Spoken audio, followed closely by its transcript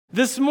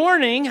This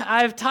morning,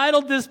 I've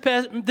titled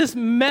this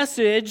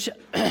message,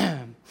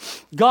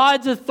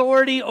 God's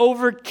Authority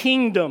Over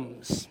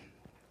Kingdoms.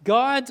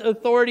 God's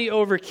authority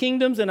over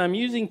kingdoms, and I'm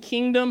using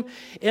kingdom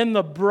in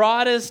the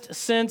broadest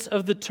sense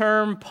of the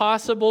term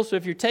possible. So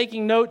if you're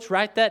taking notes,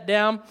 write that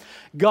down.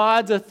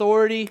 God's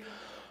authority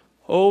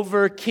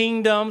over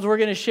kingdoms. We're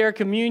going to share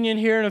communion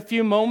here in a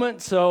few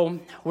moments. So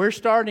we're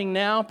starting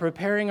now,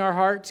 preparing our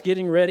hearts,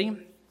 getting ready.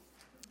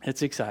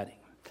 It's exciting.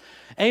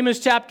 Amos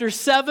chapter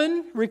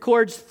 7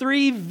 records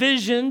 3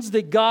 visions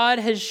that God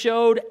has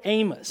showed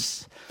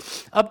Amos.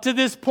 Up to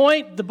this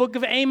point, the book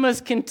of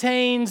Amos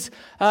contains,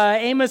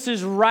 Amos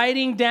is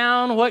writing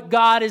down what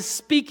God is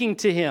speaking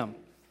to him.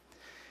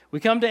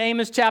 We come to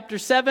Amos chapter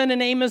 7,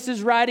 and Amos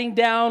is writing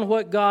down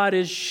what God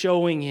is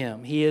showing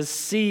him. He is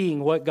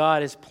seeing what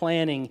God is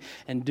planning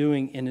and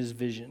doing in his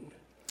vision.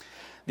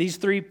 These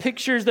 3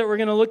 pictures that we're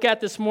going to look at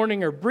this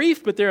morning are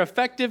brief, but they're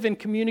effective in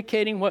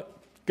communicating what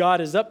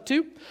God is up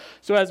to.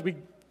 So as we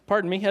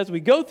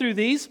go through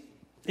these,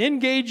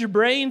 engage your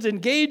brains,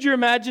 engage your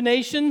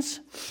imaginations,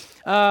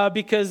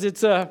 because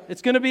it's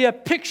going to be a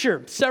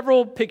picture,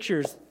 several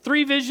pictures,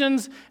 3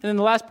 visions, and then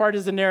the last part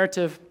is the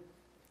narrative.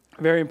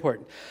 Very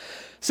important.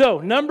 So,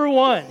 number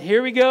 1,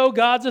 here we go,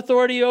 God's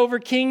authority over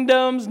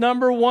kingdoms.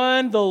 Number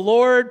 1, the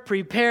Lord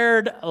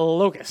prepared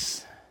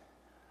locusts.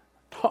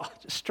 Oh,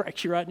 it just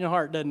strikes you right in your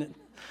heart, doesn't it?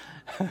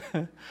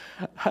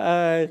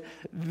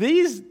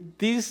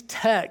 These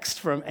texts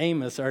from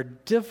Amos are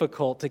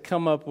difficult to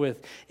come up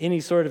with any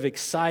sort of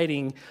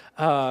exciting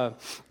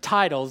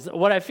titles.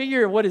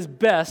 What is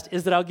best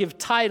is that I'll give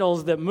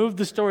titles that move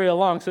the story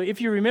along. So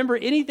if you remember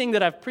anything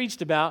that I've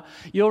preached about,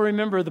 you'll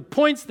remember the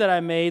points that I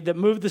made that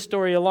move the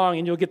story along,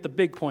 and you'll get the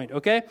big point,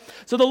 okay?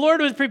 So the Lord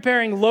was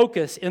preparing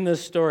locusts in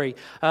this story,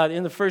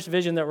 in the first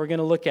vision that we're going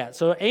to look at.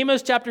 So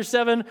Amos chapter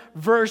 7,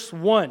 verse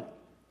 1.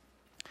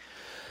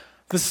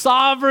 The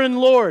sovereign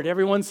Lord.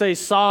 Everyone say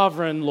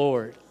sovereign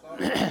Lord.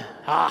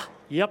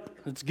 Yep,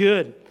 it's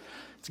good.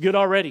 It's good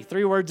already.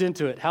 3 words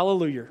into it.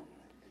 Hallelujah.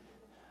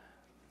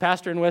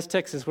 Pastor in West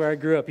Texas where I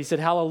grew up, he said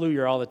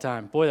hallelujah all the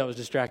time. Boy, that was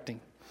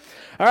distracting.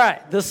 All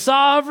right. The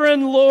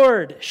sovereign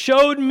Lord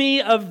showed me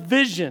a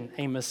vision,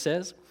 Amos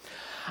says.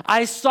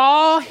 I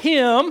saw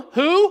him,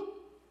 who?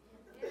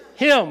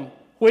 Him,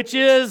 which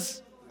is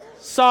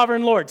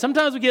sovereign Lord.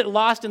 Sometimes we get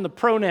lost in the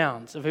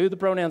pronouns of who the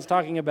pronoun's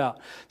talking about.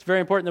 It's very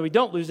important that we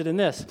don't lose it in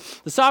this.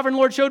 The sovereign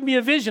Lord showed me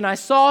a vision. I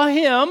saw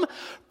him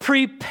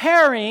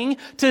preparing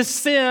to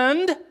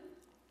send,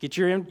 get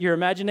your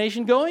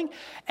imagination going,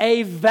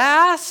 a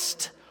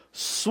vast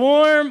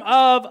swarm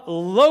of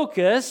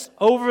locusts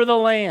over the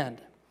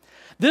land.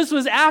 This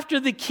was after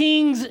the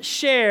king's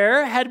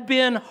share had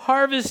been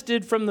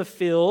harvested from the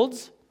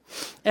fields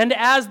and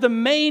as the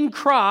main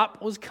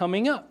crop was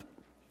coming up.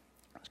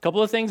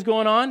 Couple of things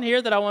going on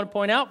here that I want to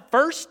point out.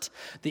 First,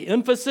 the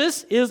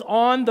emphasis is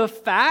on the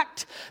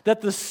fact that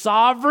the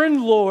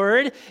sovereign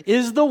Lord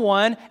is the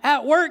one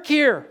at work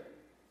here.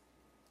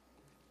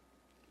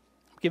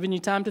 I'm giving you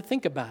time to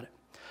think about it.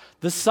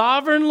 The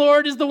sovereign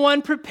Lord is the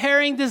one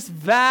preparing this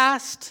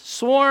vast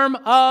swarm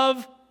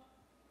of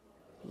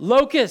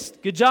locusts.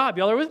 Good job.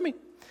 Y'all are with me.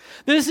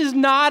 This is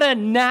not a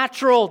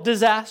natural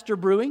disaster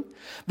brewing.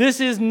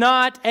 This is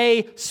not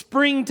a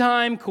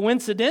springtime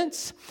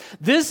coincidence.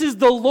 This is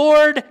the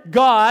Lord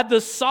God, the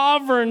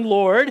sovereign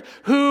Lord,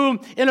 who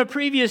in a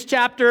previous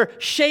chapter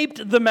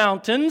shaped the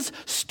mountains,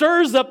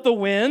 stirs up the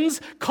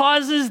winds,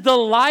 causes the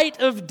light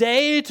of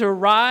day to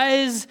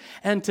rise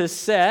and to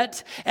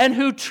set, and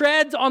who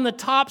treads on the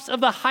tops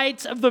of the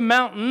heights of the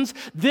mountains.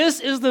 This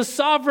is the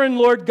sovereign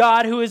Lord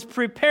God who is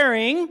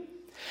preparing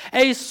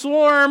a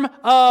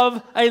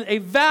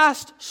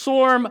vast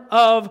swarm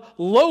of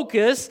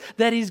locusts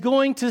that he's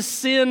going to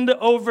send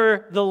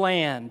over the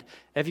land.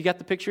 Have you got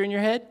the picture in your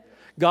head?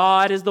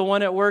 God is the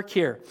one at work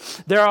here.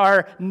 There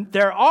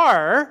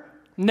are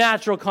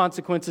natural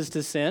consequences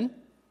to sin.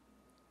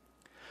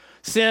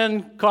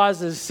 Sin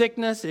causes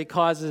sickness. It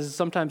causes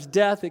sometimes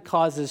death. It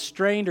causes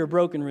strained or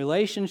broken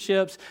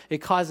relationships. It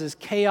causes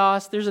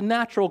chaos. There's a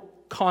natural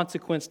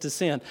consequence to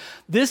sin.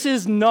 This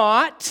is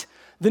not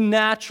the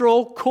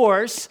natural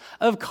course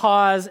of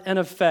cause and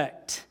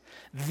effect.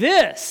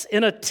 This,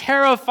 in a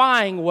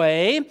terrifying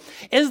way,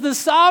 is the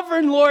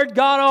sovereign Lord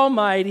God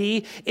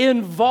Almighty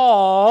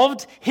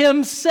involved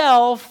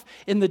himself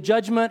in the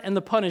judgment and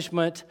the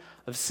punishment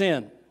of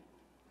sin.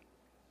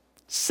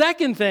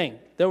 Second thing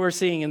that we're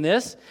seeing in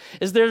this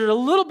is there's a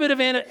little bit of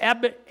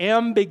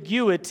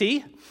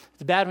ambiguity.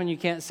 It's bad when you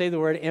can't say the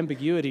word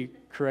ambiguity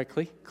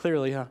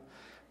clearly, huh?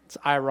 It's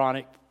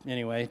ironic.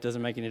 Anyway, it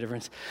doesn't make any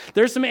difference.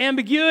 There's some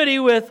ambiguity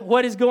with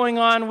what is going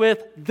on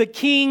with the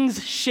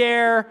king's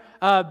share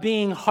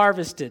being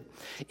harvested.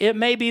 It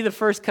may be the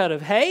first cut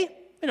of hay.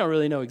 We don't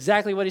really know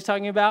exactly what he's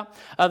talking about.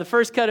 The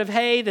first cut of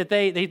hay, that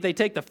they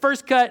take the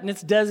first cut and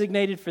it's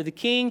designated for the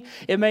king.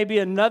 It may be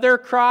another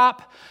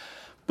crop.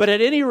 But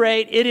at any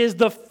rate, it is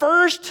the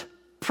first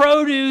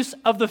produce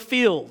of the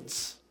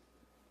fields.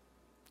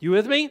 You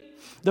with me?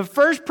 The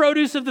first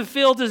produce of the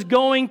fields is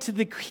going to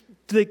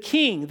the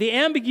king. The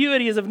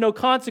ambiguity is of no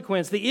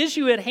consequence. The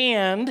issue at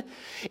hand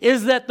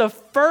is that the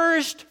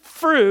first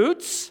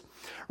fruits,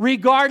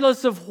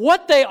 regardless of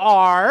what they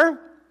are,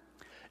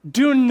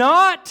 do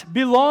not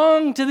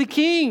belong to the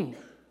king.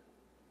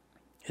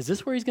 Is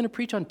this where he's going to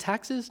preach on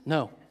taxes?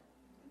 No.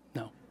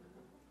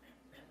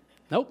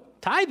 Nope.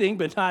 Tithing,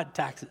 but not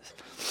taxes.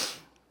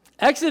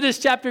 Exodus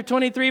chapter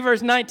 23,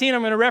 verse 19. I'm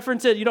going to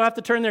reference it. You don't have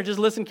to turn there. Just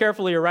listen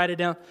carefully or write it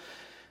down.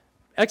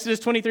 Exodus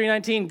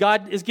 23:19.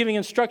 God is giving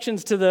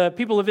instructions to the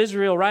people of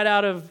Israel right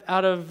out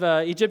of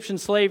Egyptian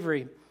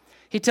slavery.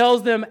 He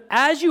tells them,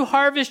 as you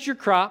harvest your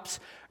crops,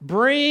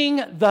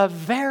 bring the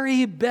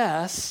very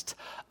best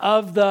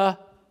of the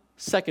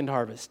second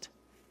harvest.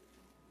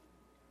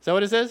 Is that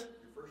what it says?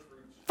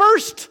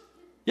 First.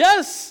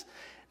 Yes.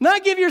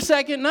 Not give your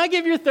second, not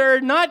give your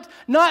third, not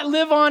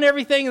live on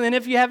everything, and then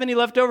if you have any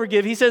left over,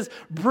 give. He says,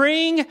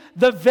 bring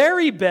the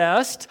very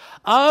best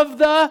of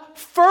the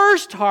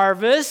first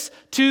harvest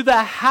to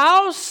the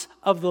house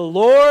of the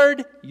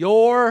Lord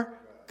your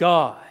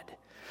God.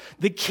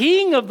 The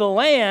king of the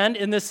land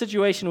in this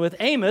situation with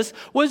Amos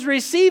was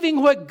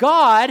receiving what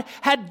God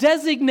had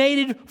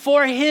designated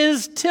for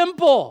his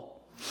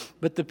temple.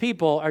 But the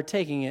people are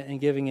taking it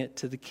and giving it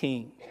to the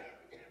king.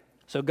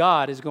 So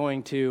God is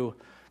going to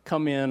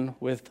come in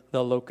with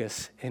the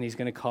locusts, and he's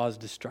going to cause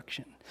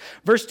destruction.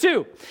 Verse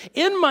 2,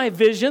 in my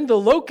vision, the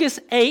locust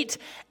ate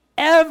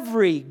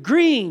every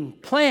green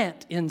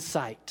plant in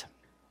sight.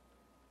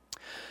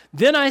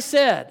 Then I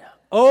said,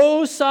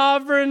 O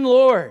sovereign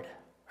Lord.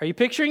 Are you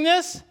picturing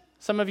this?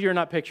 Some of you are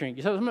not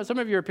picturing. Some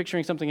of you are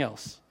picturing something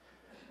else.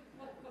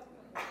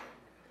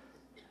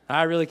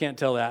 I really can't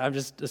tell that. I'm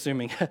just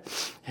assuming.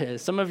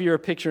 Some of you are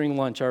picturing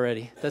lunch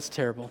already. That's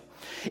terrible.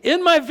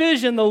 In my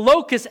vision, the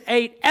locust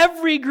ate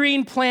every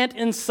green plant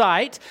in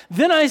sight.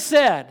 Then I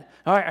said,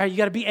 all right, you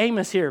got to be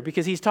Amos here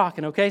because he's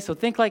talking, okay? So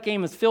think like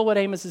Amos. Feel what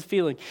Amos is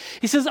feeling.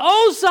 He says,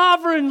 "O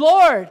sovereign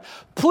Lord,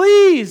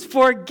 please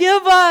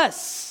forgive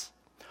us,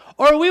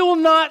 or we will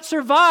not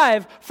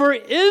survive, for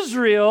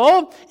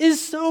Israel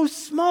is so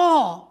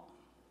small."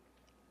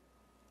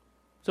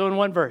 So in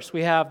one verse,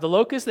 we have the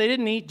locusts. They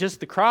didn't eat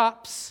just the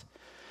crops.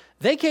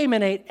 They came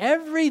and ate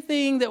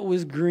everything that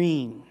was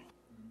green.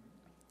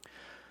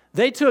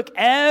 They took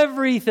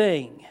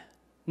everything.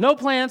 No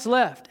plants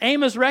left.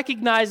 Amos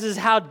recognizes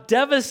how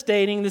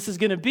devastating this is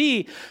going to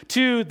be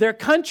to their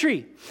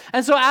country.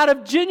 And so out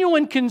of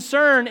genuine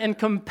concern and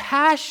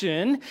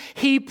compassion,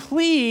 he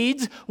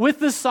pleads with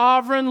the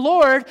sovereign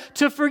Lord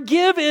to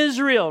forgive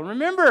Israel.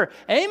 Remember,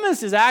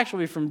 Amos is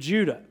actually from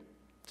Judah.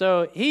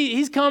 So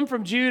he's come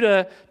from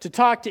Judah to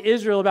talk to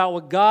Israel about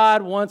what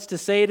God wants to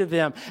say to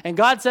them. And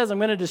God says, I'm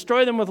going to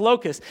destroy them with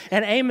locusts.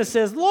 And Amos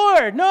says,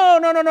 Lord,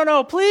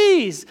 no,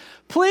 please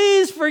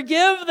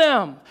forgive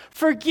them.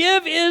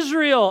 Forgive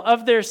Israel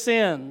of their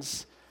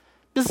sins.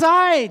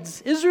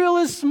 Besides, Israel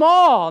is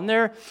small and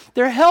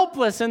they're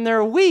helpless and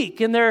they're weak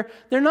and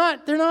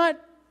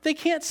they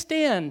can't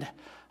stand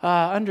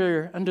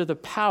under the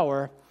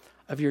power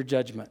of your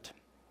judgment.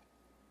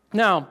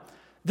 Now,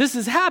 this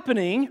is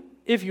happening.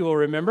 If you will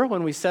remember,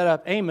 when we set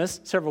up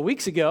Amos several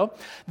weeks ago,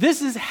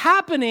 this is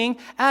happening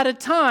at a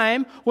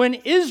time when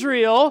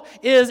Israel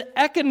is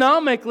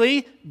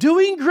economically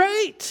doing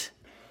great.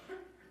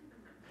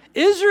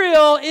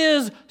 Israel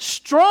is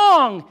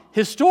strong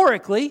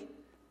historically.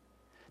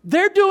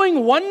 They're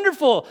doing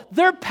wonderful.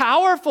 They're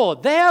powerful.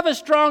 They have a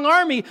strong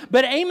army.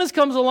 But Amos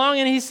comes along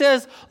and he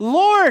says,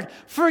 Lord,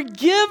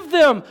 forgive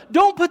them.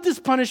 Don't put this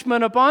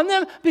punishment upon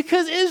them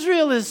because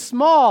Israel is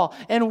small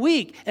and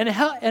weak and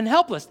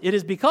helpless. It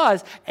is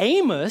because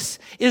Amos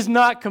is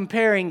not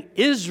comparing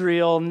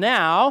Israel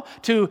now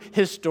to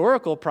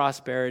historical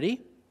prosperity.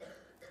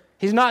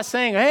 He's not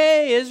saying,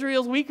 hey,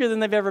 Israel's weaker than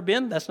they've ever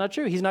been. That's not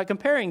true. He's not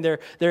comparing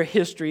their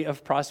history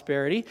of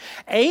prosperity.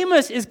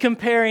 Amos is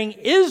comparing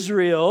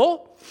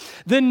Israel,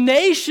 the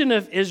nation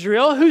of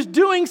Israel, who's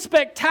doing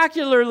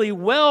spectacularly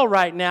well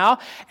right now.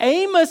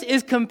 Amos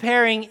is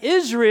comparing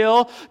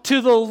Israel to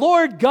the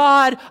Lord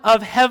God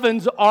of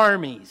heaven's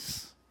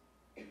armies.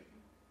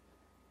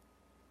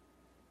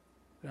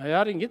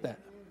 I didn't get that.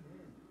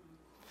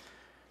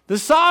 The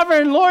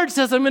sovereign Lord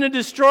says, I'm going to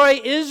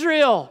destroy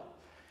Israel.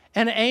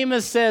 And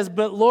Amos says,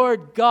 but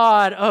Lord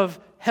God of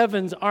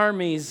heaven's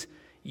armies,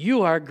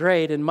 you are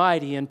great and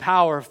mighty and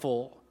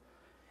powerful,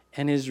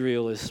 and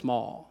Israel is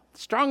small.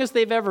 Strongest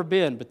they've ever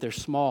been, but they're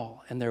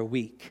small and they're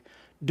weak.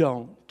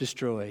 Don't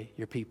destroy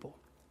your people.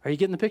 Are you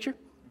getting the picture?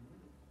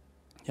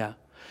 Yeah.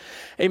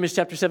 Amos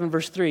chapter 7,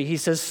 verse 3, he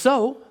says,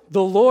 so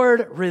the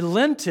Lord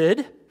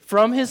relented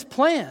from his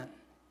plan.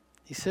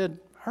 He said,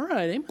 all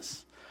right,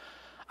 Amos,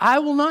 I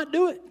will not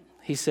do it.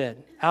 He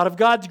said, out of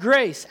God's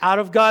grace, out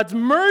of God's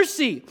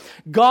mercy,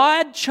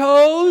 God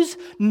chose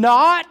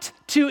not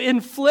to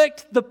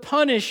inflict the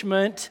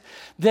punishment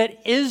that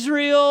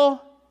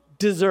Israel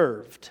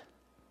deserved.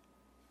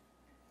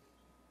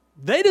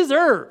 They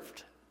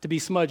deserved to be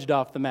smudged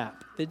off the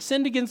map. They'd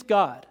sinned against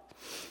God.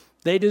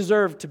 They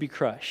deserved to be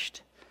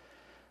crushed.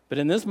 But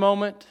in this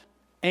moment,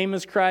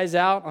 Amos cries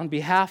out on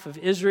behalf of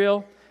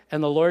Israel,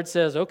 and the Lord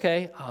says,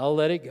 okay, I'll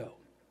let it go.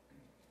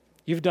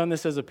 You've done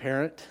this as a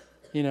parent,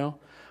 you know.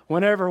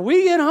 Whenever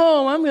we get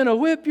home, I'm going to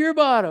whip your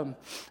bottom.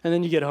 And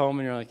then you get home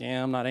and you're like,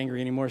 yeah, I'm not angry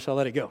anymore, so I'll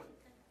let it go.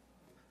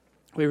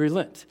 We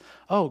relent.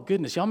 Oh,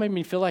 goodness, y'all made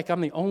me feel like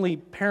I'm the only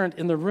parent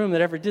in the room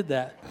that ever did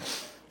that.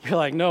 You're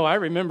like, no, I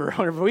remember.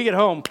 Whenever we get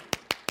home,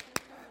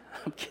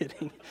 I'm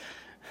kidding.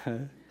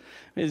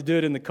 We just do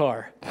it in the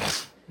car.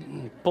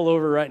 Pull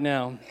over right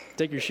now.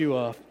 Take your shoe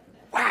off.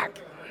 Whack.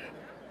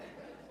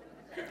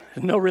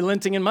 No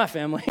relenting in my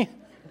family.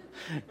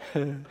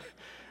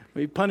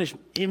 We punish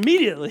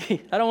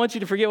immediately. I don't want you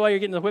to forget why you're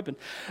getting the whipping.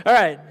 All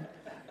right.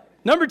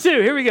 Number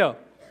 2, here we go.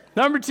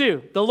 Number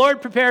 2, the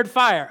Lord prepared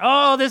fire.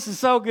 Oh, this is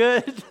so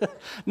good.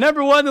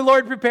 Number 1, the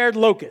Lord prepared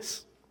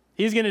locusts.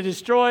 He's going to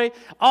destroy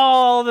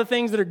all the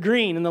things that are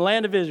green in the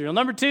land of Israel.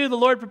 Number 2, the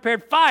Lord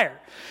prepared fire.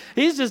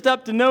 He's just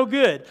up to no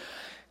good.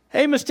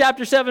 Amos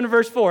chapter 7,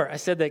 verse 4. I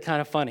said that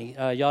kind of funny.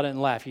 Y'all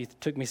didn't laugh. You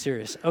took me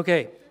serious.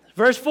 Okay,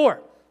 verse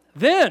 4.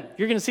 Then,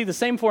 you're going to see the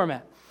same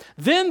format.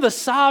 Then the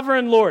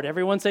sovereign Lord,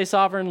 everyone say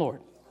sovereign Lord,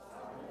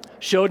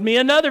 showed me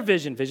another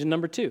vision, vision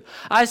number 2.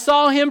 I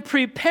saw him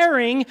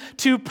preparing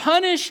to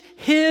punish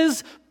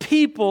his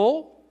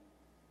people.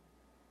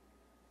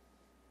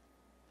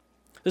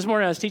 This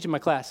morning I was teaching my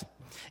class,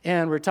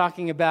 and we're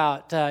talking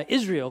about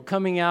Israel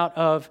coming out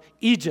of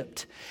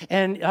Egypt.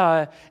 And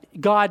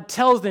God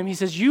tells them, he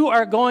says, you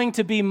are going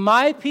to be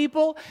my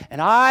people,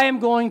 and I am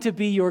going to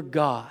be your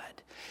God.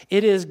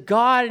 It is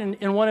God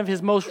in one of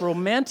his most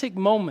romantic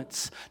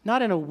moments,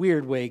 not in a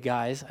weird way,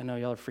 guys. I know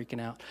y'all are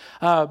freaking out.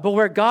 But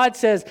where God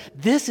says,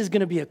 this is going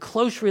to be a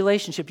close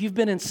relationship. You've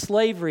been in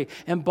slavery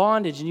and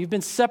bondage, and you've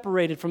been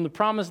separated from the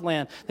promised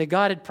land that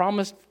God had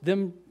promised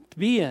them to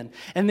be in.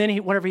 And then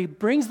whenever he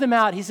brings them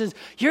out, he says,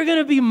 you're going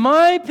to be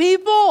my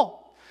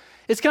people.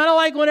 It's kind of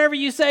like whenever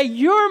you say,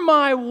 you're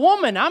my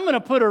woman. I'm going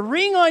to put a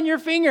ring on your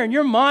finger, and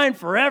you're mine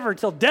forever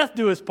till death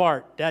do us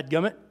part,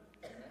 dadgummit.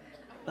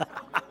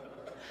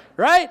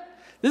 Right?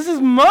 This is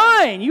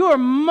mine. You are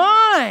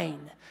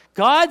mine.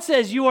 God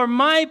says you are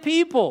my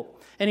people.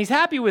 And he's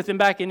happy with him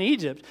back in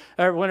Egypt,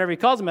 or whenever he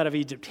calls him out of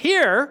Egypt.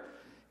 Here,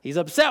 he's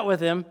upset with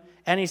him,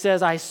 and he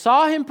says, I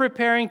saw him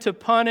preparing to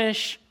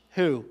punish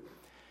who?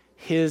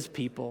 His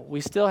people.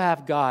 We still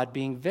have God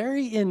being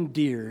very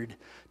endeared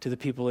to the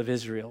people of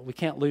Israel. We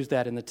can't lose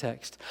that in the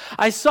text.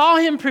 I saw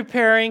him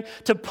preparing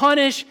to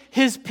punish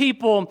his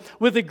people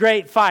with a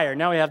great fire.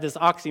 Now we have this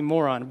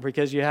oxymoron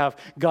because you have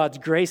God's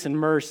grace and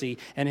mercy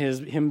and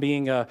him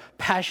being a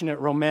passionate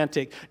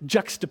romantic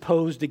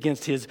juxtaposed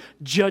against his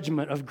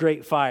judgment of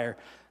great fire.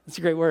 That's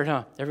a great word,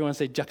 huh? Everyone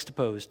say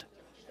juxtaposed.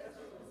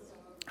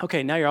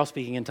 Okay, now you're all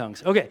speaking in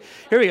tongues. Okay,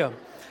 here we go.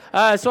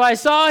 So I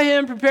saw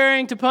him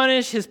preparing to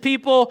punish his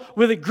people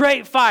with a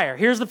great fire.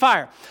 Here's the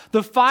fire.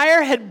 The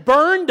fire had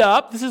burned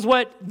up. This is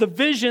what the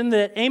vision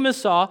that Amos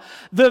saw.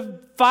 The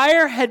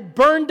fire had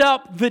burned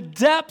up the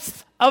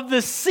depths of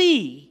the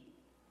sea.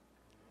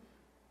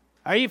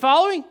 Are you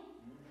following?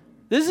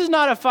 This is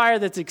not a fire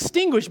that's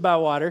extinguished by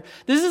water.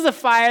 This is a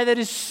fire that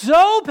is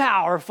so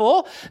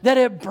powerful that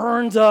it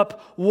burns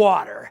up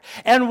water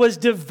and was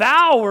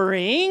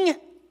devouring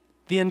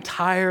the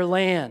entire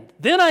land.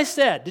 Then I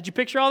said, did you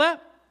picture all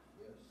that?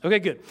 Okay,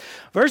 good.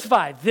 Verse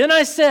 5, then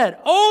I said,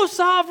 O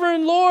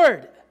sovereign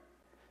Lord,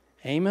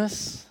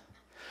 Amos,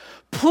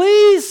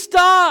 please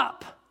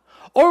stop,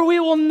 or we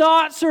will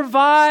not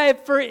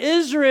survive, for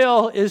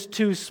Israel is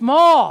too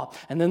small.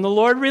 And then the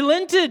Lord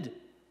relented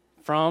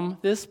from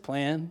this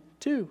plan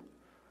too.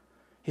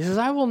 He says,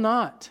 I will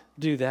not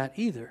do that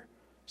either,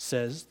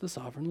 says the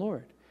sovereign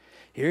Lord.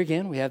 Here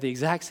again, we have the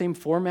exact same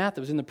format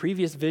that was in the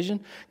previous vision.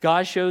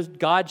 God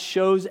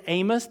shows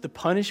Amos the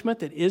punishment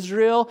that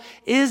Israel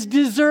is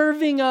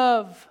deserving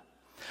of.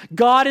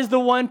 God is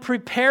the one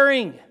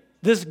preparing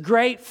this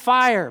great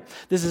fire.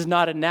 This is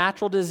not a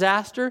natural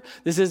disaster.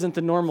 This isn't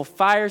the normal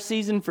fire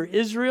season for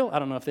Israel. I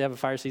don't know if they have a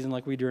fire season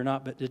like we do or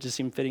not, but it just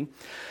seemed fitting.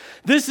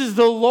 This is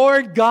the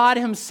Lord God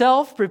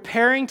himself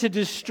preparing to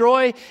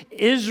destroy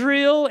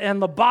Israel and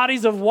the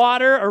bodies of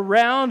water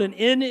around and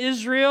in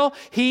Israel.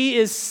 He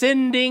is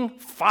sending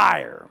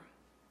fire.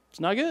 It's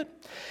not good.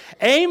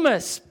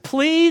 Amos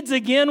pleads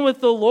again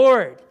with the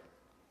Lord.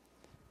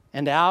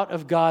 And out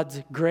of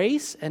God's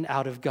grace and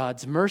out of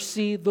God's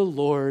mercy, the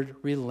Lord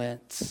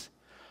relents.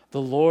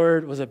 The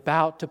Lord was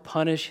about to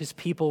punish his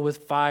people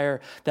with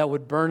fire that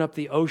would burn up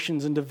the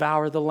oceans and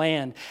devour the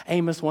land.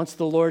 Amos wants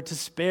the Lord to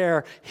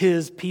spare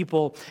his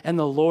people, and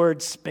the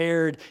Lord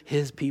spared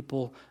his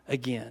people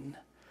again.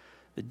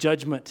 The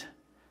judgment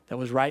that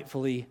was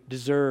rightfully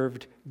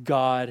deserved,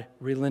 God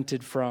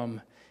relented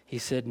from. He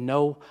said,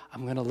 no,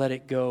 I'm going to let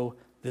it go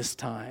this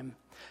time.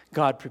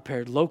 God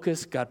prepared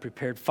locusts, God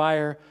prepared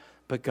fire,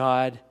 but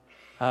God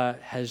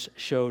has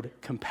showed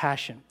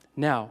compassion.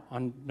 Now,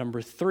 on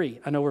number 3,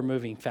 I know we're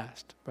moving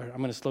fast, but I'm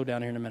going to slow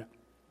down here in a minute.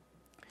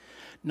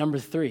 Number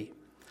 3,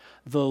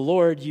 the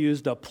Lord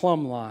used a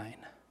plumb line.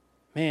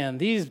 Man,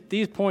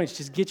 these points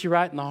just get you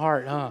right in the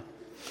heart, huh?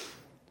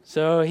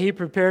 So he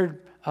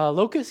prepared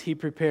locusts, he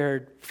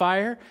prepared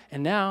fire,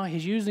 and now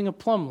he's using a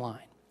plumb line.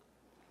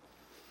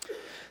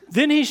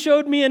 Then he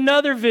showed me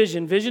another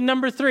vision. Vision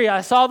number 3.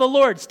 I saw the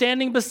Lord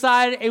standing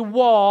beside a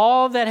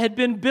wall that had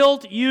been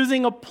built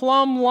using a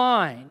plumb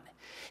line.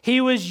 He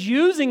was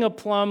using a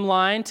plumb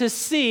line to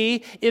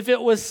see if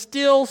it was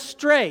still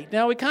straight.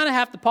 Now, we kind of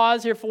have to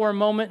pause here for a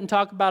moment and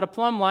talk about a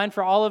plumb line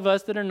for all of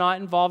us that are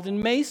not involved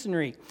in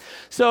masonry.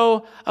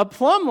 So, a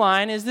plumb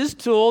line is this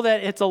tool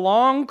that it's a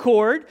long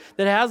cord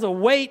that has a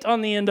weight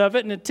on the end of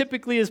it, and it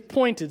typically is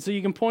pointed. So,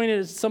 you can point it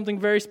at something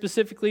very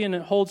specifically and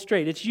it holds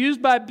straight. It's used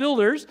by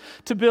builders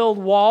to build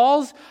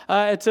walls,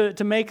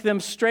 to make them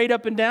straight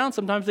up and down.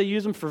 Sometimes they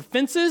use them for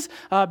fences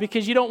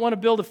because you don't want to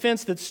build a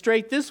fence that's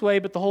straight this way,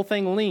 but the whole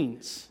thing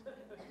leans.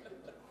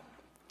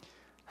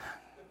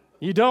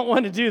 You don't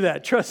want to do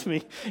that, trust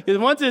me. Because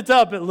once it's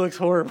up, it looks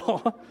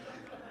horrible.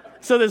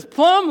 So this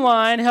plumb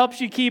line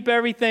helps you keep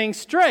everything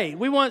straight.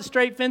 We want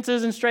straight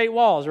fences and straight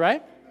walls,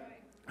 right?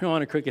 We don't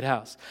want a crooked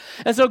house.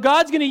 And so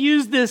God's going to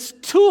use this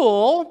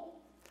tool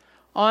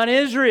on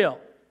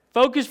Israel.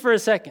 Focus for a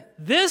second.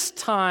 This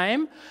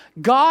time,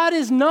 God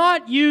is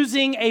not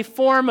using a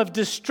form of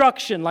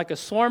destruction like a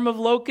swarm of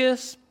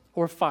locusts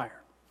or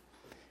fire.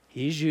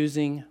 He's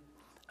using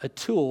a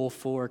tool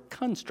for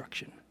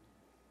construction.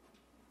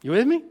 You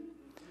with me?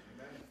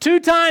 2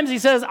 times he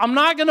says, I'm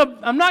not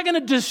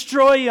gonna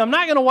destroy you. I'm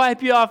not gonna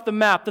wipe you off the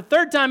map. The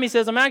 3rd time he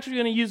says, I'm actually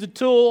gonna use a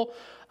tool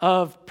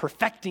of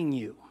perfecting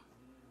you.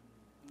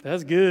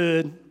 That's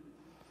good.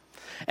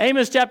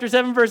 Amos chapter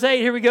 7, verse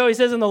 8, here we go. He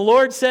says, and the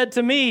Lord said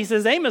to me, he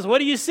says, Amos, what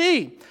do you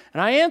see?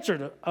 And I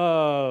answered,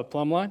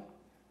 plumb line.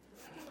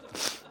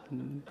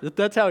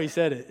 That's how he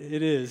said it.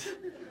 It is.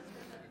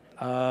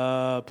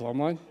 Plumb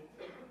line.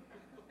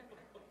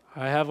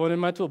 I have one in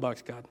my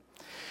toolbox, God.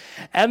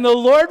 And the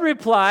Lord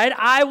replied,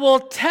 I will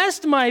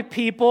test my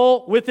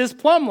people with this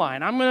plumb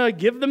line. I'm going to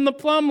give them the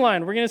plumb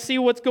line. We're going to see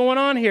what's going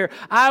on here.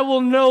 I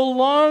will no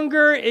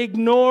longer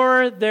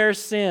ignore their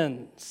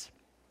sins.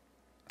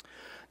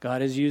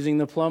 God is using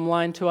the plumb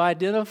line to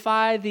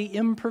identify the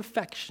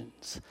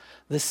imperfections,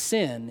 the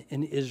sin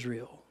in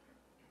Israel.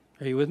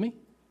 Are you with me?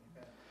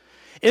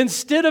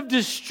 Instead of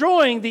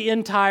destroying the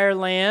entire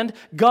land,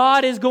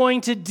 God is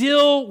going to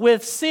deal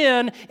with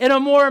sin in a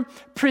more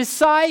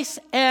precise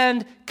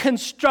and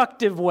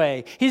constructive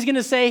way. He's going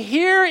to say,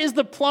 here is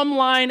the plumb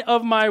line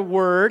of my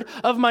word,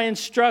 of my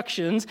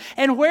instructions,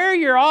 and where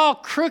you're all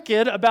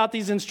crooked about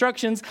these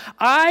instructions,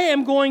 I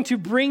am going to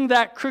bring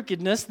that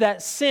crookedness,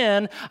 that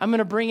sin, I'm going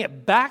to bring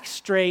it back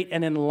straight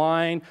and in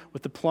line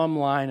with the plumb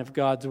line of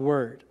God's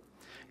word.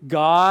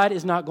 God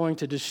is not going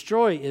to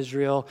destroy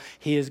Israel.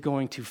 He is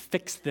going to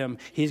fix them.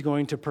 He's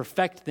going to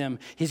perfect them.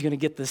 He's going to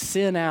get the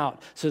sin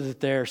out so that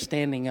they're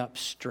standing up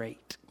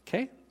straight.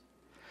 Okay?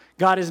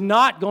 God is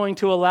not going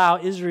to allow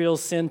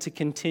Israel's sin to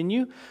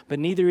continue, but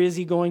neither is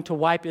he going to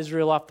wipe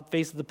Israel off the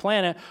face of the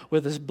planet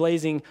with this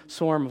blazing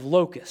swarm of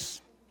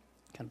locusts.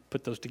 Kind of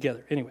put those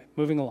together. Anyway,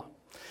 moving along.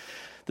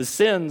 The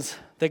sins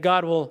that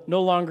God will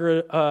no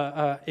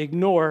longer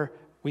ignore,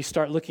 we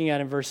start looking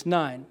at in verse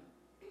 9.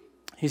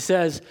 He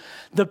says,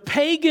 the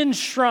pagan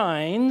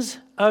shrines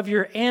of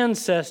your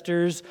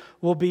ancestors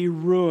will be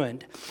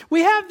ruined.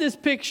 We have this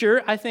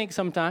picture, I think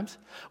sometimes,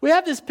 we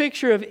have this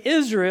picture of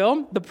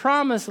Israel, the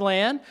promised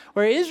land,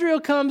 where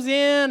Israel comes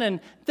in and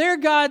they're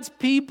God's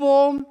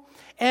people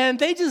and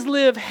they just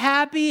live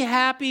happy,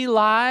 happy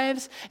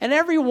lives. And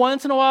every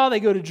once in a while they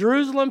go to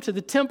Jerusalem, to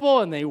the temple,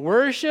 and they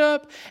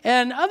worship.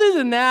 And other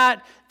than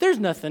that, there's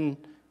nothing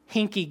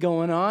hinky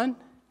going on.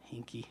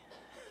 Hinky.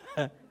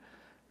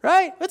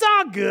 Right? It's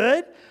all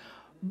good.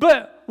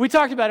 But we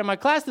talked about in my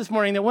class this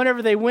morning that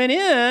whenever they went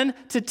in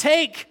to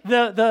take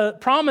the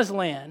promised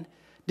land,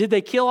 did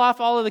they kill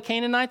off all of the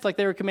Canaanites like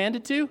they were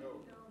commanded to?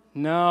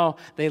 No.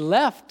 They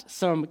left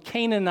some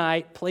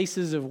Canaanite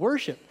places of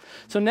worship.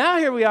 So now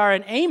here we are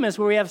in Amos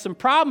where we have some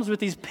problems with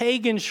these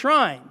pagan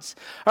shrines.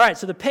 All right,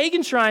 so the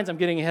pagan shrines, I'm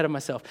getting ahead of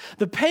myself.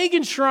 The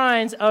pagan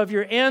shrines of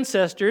your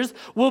ancestors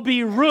will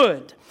be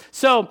ruined.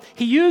 So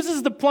he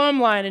uses the plumb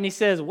line and he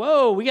says,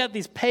 whoa, we got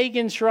these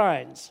pagan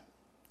shrines.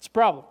 It's a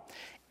problem.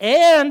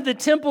 And the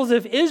temples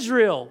of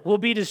Israel will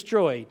be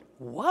destroyed.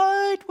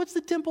 What? What's the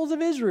temples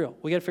of Israel?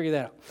 We got to figure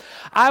that out.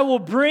 I will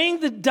bring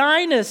the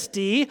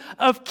dynasty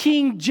of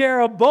King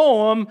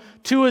Jeroboam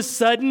to a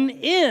sudden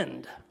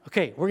end.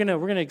 Okay, we're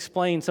gonna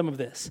explain some of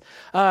this.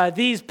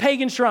 These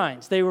pagan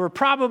shrines, they were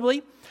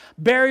probably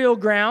burial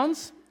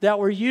grounds that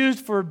were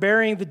used for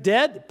burying the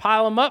dead. They'd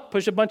pile them up,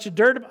 push a bunch of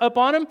dirt up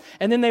on them,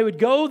 and then they would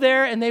go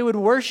there and they would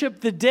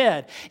worship the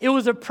dead. It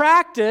was a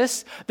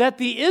practice that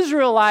the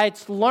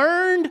Israelites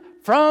learned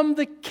from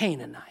the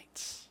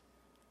Canaanites.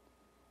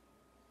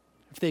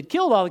 If they'd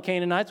killed all the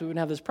Canaanites, we wouldn't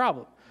have this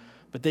problem.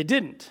 But they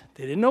didn't.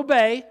 They didn't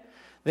obey.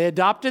 They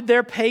adopted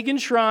their pagan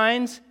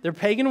shrines, their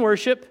pagan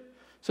worship.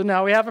 So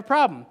now we have a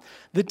problem.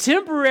 The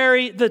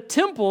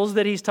temples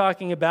that he's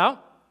talking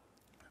about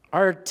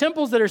are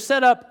temples that are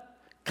set up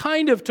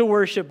kind of to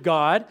worship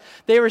God.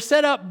 They were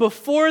set up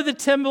before the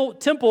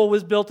temple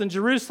was built in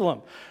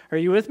Jerusalem. Are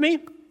you with me?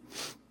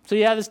 So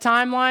you have this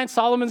timeline.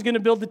 Solomon's going to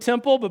build the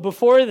temple, but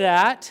before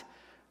that,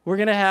 we're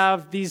going to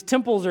have these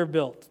temples are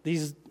built.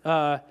 These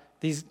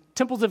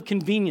temples of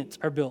convenience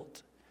are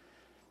built.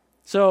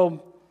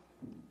 So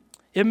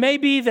it may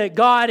be that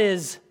God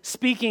is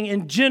speaking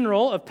in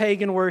general of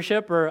pagan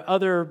worship or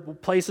other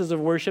places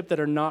of worship that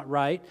are not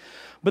right.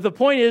 But the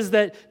point is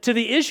that to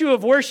the issue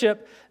of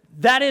worship,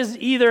 that is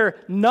either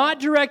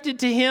not directed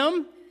to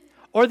him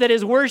or that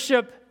is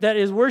worship that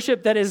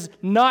is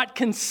not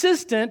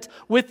consistent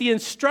with the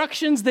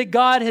instructions that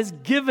God has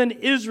given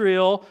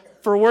Israel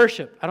for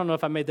worship. I don't know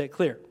if I made that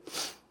clear.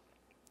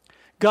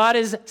 God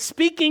is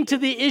speaking to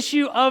the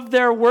issue of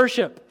their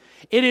worship.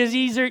 It is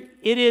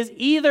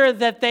either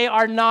that they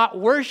are not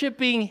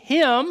worshiping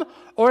him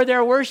or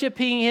they're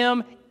worshiping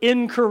him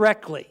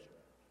incorrectly.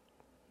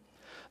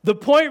 The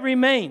point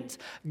remains,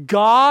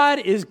 God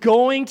is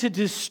going to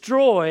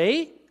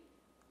destroy.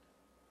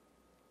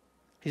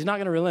 He's not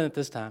going to relent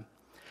this time.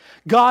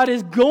 God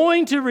is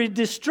going to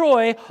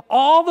destroy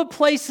all the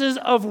places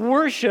of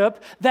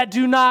worship that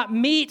do not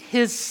meet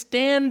his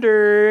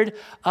standard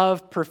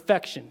of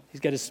perfection. He's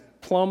got his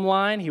plumb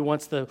line. He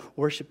wants the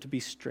worship to be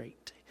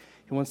straight.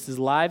 He wants his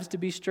lives to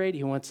be straight.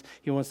 He wants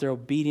their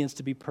obedience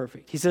to be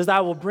perfect. He says,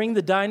 I will bring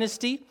the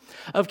dynasty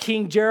of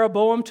King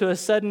Jeroboam to a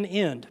sudden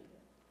end.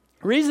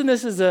 The reason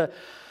this is a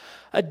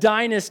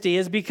dynasty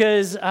is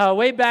because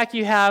way back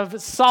you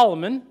have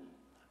Solomon.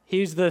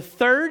 He's the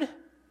third.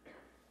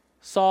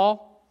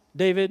 Saul,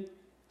 David,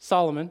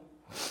 Solomon.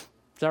 Is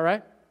that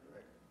right?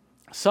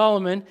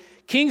 Solomon.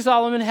 King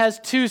Solomon has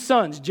two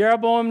sons,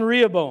 Jeroboam and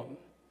Rehoboam.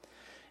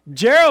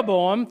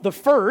 Jeroboam, the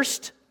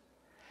first,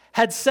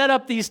 had set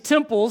up these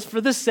temples for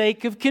the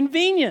sake of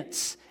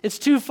convenience. It's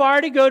too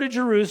far to go to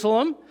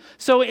Jerusalem.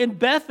 So in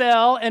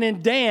Bethel and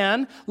in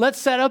Dan, let's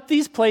set up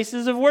these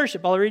places of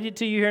worship. I'll read it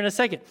to you here in a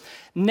second.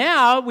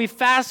 Now we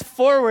fast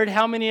forward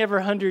how many ever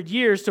 100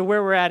 years to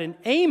where we're at in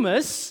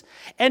Amos.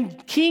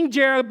 And King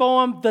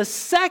Jeroboam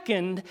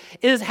II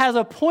has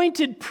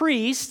appointed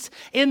priests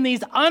in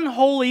these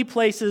unholy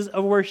places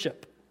of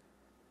worship.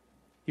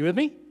 You with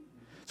me?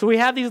 So we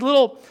have these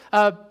little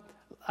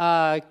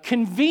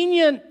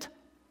convenient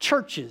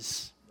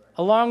churches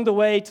along the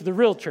way to the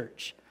real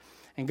church.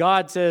 And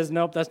God says,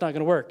 nope, that's not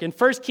going to work. In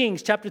 1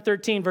 Kings chapter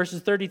 13,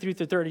 verses 33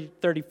 through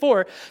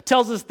 34,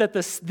 tells us that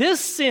this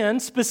sin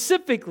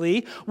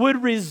specifically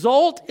would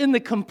result in the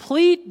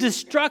complete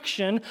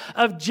destruction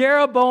of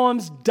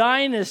Jeroboam's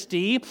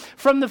dynasty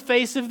from the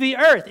face of the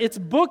earth. It's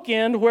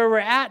bookend where we're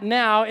at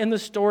now in the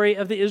story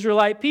of the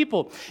Israelite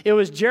people. It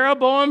was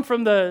Jeroboam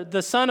from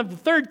the son of the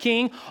third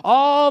king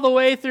all the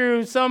way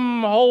through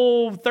some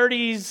whole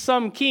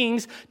 30-some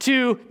kings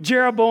to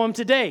Jeroboam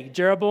today.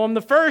 Jeroboam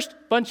the first,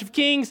 bunch of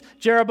kings.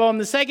 Jeroboam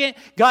the second,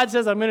 God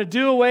says, I'm going to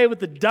do away with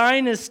the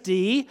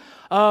dynasty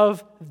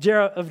of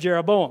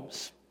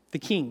Jeroboams, the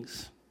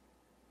kings.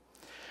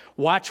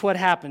 Watch what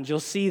happens.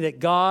 You'll see that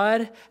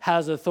God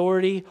has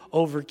authority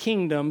over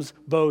kingdoms,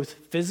 both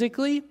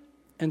physically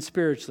and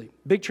spiritually.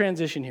 Big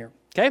transition here,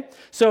 okay?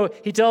 So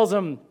he tells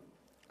them,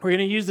 we're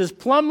going to use this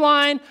plumb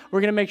line. We're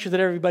going to make sure that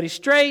everybody's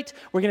straight.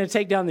 We're going to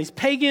take down these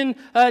pagan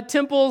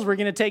temples. We're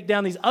going to take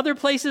down these other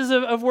places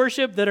of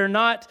worship that are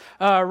not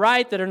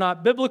right, that are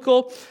not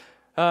biblical.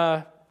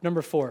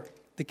 Number 4,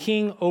 the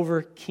king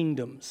over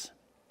kingdoms.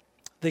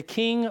 The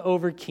king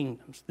over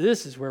kingdoms.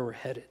 This is where we're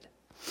headed.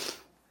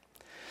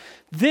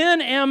 Then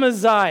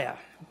Amaziah,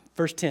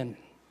 verse 10.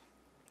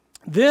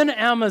 Then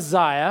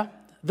Amaziah,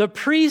 the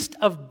priest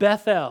of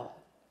Bethel.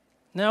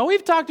 Now,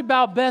 we've talked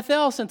about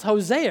Bethel since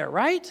Hosea,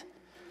 right?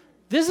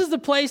 This is the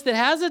place that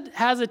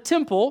has a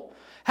temple,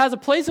 has a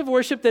place of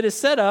worship that is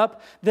set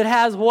up that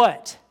has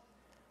what?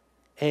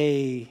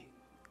 A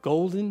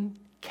golden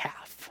calf.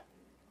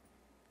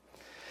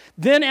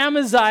 Then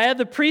Amaziah,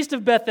 the priest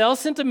of Bethel,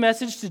 sent a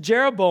message to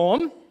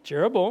Jeroboam,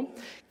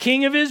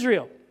 king of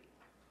Israel.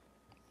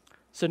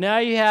 So now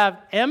you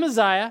have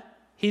Amaziah,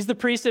 he's the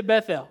priest at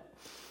Bethel.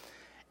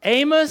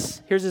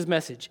 Amos, here's his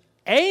message.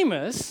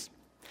 Amos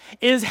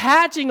is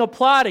hatching a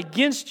plot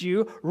against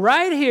you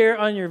right here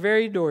on your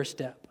very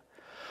doorstep.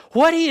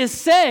 What he is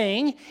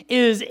saying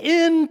is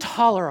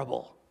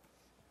intolerable.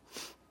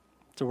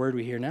 It's a word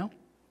we hear now.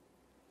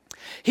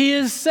 He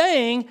is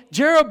saying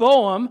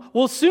Jeroboam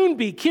will soon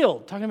be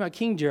killed, talking about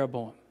King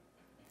Jeroboam.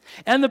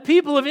 And the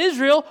people of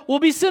Israel will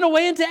be sent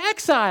away into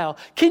exile.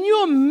 Can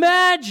you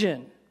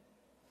imagine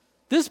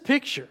this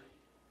picture?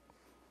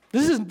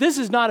 This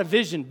is not a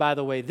vision, by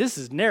the way. This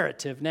is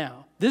narrative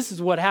now. This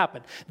is what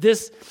happened.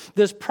 This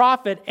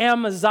prophet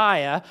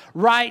Amaziah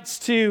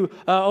writes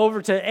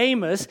over to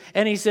Amos,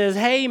 and he says,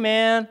 hey,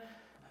 man,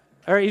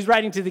 or he's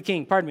writing to the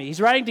king, pardon me.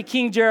 He's writing to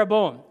King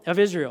Jeroboam of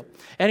Israel.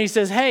 And he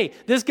says, hey,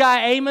 this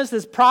guy Amos,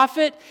 this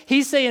prophet,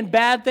 he's saying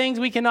bad things.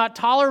 We cannot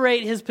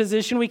tolerate his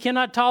position. We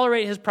cannot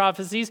tolerate his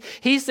prophecies.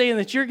 He's saying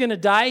that you're going to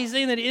die. He's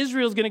saying that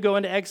Israel's going to go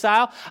into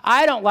exile.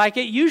 I don't like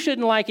it. You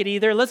shouldn't like it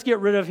either. Let's get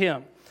rid of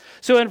him.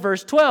 So in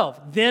verse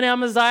 12, then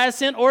Amaziah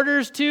sent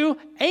orders to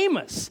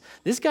Amos.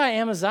 This guy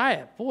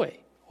Amaziah, boy,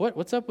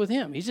 what's up with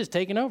him? He's just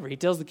taking over. He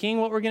tells the king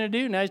what we're going to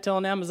do. Now he's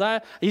telling Amos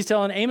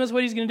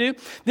what he's going to do.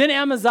 Then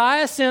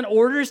Amaziah sent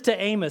orders to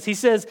Amos. He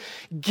says,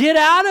 get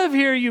out of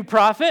here, you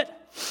prophet.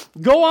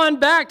 Go on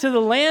back to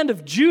the land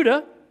of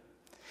Judah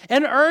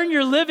and earn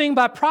your living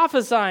by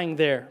prophesying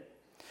there.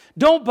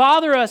 Don't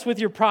bother us with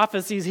your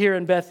prophecies here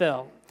in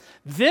Bethel.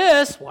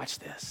 Watch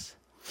this.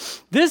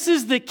 This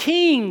is the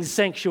king's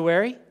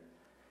sanctuary.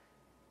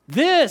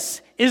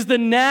 This is the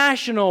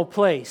national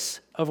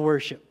place of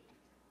worship.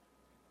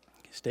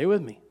 Stay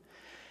with me.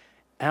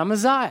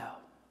 Amaziah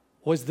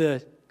was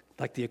the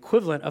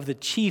equivalent of the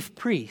chief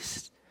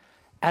priest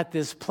at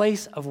this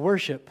place of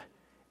worship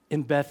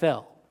in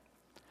Bethel.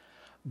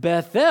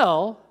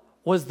 Bethel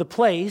was the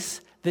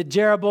place that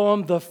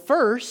Jeroboam the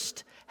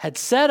first had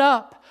set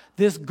up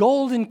this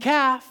golden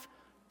calf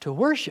to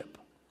worship.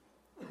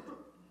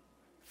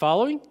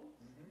 Following?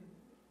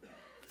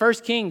 1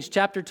 Kings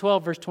chapter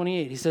 12, verse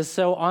 28. He says,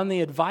 so on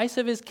the advice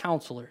of his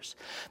counselors,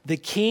 the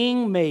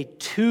king made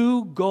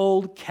 2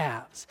 gold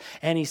calves.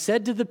 And he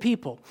said to the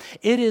people,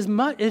 it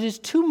is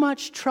too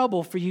much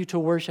trouble for you to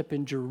worship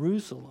in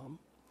Jerusalem.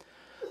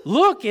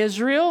 Look,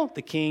 Israel,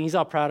 the king, he's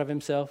all proud of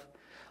himself.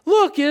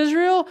 Look,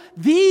 Israel,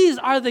 these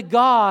are the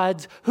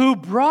gods who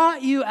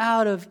brought you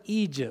out of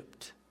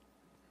Egypt.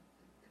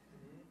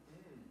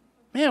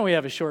 Man, we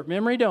have a short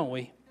memory, don't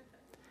we?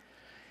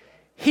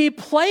 He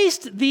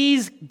placed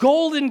these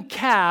golden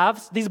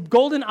calves, these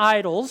golden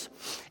idols,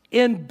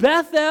 in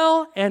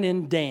Bethel and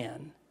in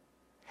Dan,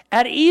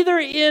 at either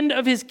end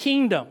of his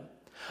kingdom.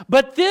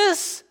 But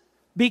this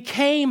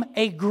became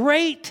a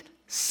great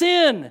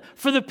sin,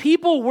 for the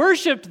people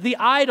worshipped the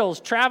idols,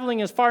 traveling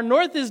as far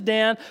north as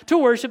Dan to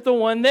worship the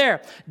one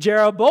there.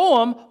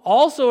 Jeroboam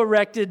also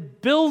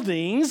erected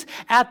buildings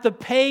at the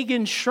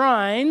pagan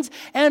shrines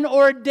and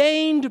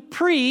ordained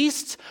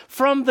priests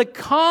from the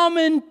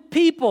common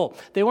people.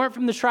 They weren't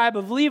from the tribe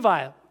of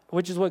Levi,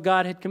 which is what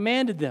God had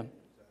commanded them.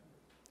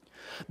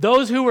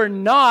 Those who were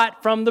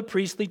not from the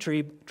priestly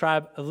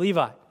tribe of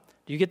Levi.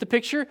 Do you get the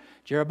picture?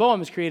 Jeroboam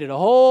has created a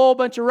whole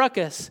bunch of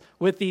ruckus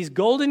with these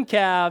golden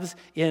calves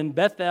in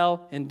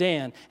Bethel and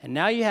Dan. And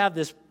now you have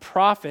this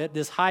prophet,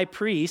 this high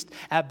priest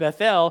at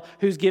Bethel,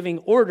 who's giving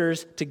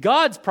orders to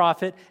God's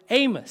prophet,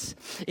 Amos.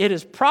 It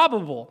is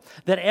probable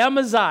that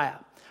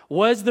Amaziah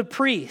was the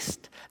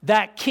priest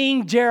that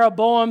King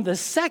Jeroboam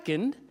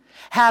II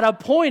had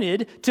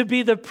appointed to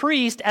be the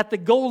priest at the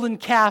golden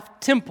calf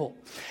temple,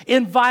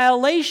 in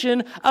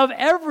violation of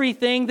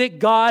everything that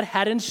God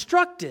had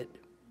instructed.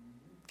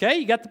 Okay,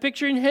 you got the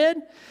picture in your head?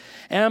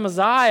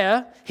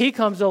 Amaziah, he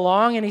comes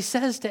along and he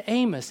says to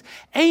Amos,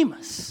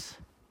 Amos,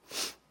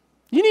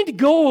 you need to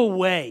go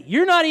away.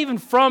 You're not even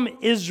from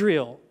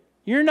Israel.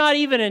 You're not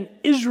even an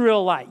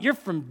Israelite. You're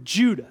from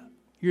Judah.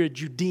 You're a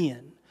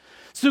Judean.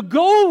 So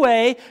go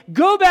away,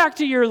 go back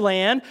to your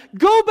land,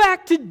 go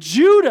back to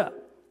Judah.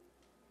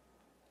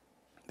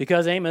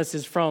 Because Amos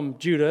is from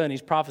Judah and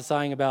he's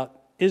prophesying about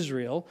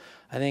Israel,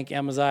 I think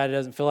Amaziah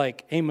doesn't feel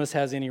like Amos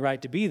has any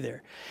right to be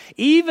there.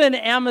 Even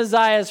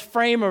Amaziah's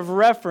frame of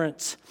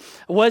reference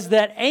was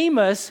that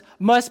Amos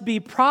must be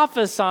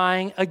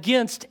prophesying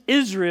against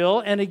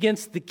Israel and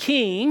against the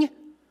king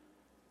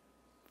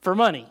for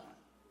money,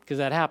 because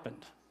that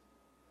happened.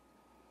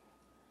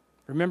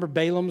 Remember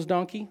Balaam's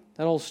donkey?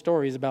 That whole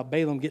story is about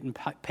Balaam getting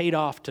paid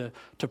off to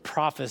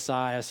prophesy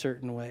a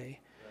certain way.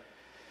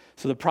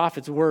 So the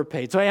prophets were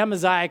paid. So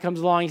Amaziah comes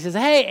along. He says,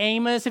 hey,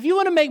 Amos, if you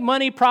want to make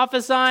money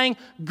prophesying,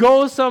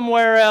 go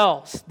somewhere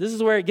else. This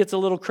is where it gets a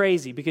little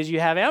crazy, because you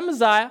have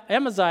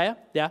Amaziah,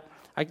 yeah,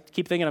 I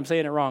keep thinking I'm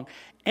saying it wrong.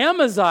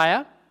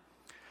 Amaziah,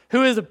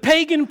 who is a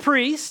pagan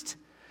priest,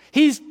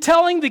 he's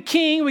telling the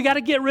king we got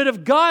to get rid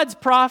of God's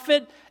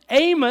prophet,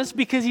 Amos,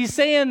 because he's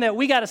saying that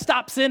we got to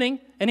stop sinning,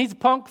 and he's a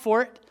punk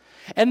for it.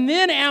 And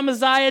then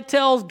Amaziah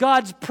tells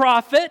God's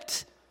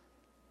prophet,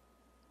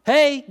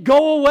 hey,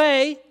 go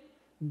away.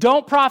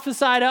 Don't prophesy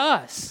to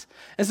us.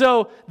 And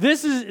so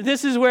this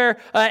is where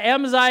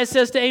Amaziah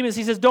says to Amos,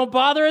 he says, don't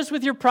bother us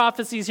with your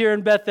prophecies here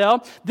in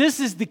Bethel.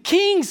 This is the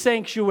king's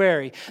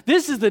sanctuary.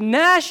 This is the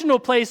national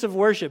place of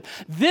worship.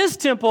 This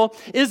temple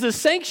is the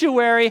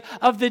sanctuary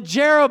of the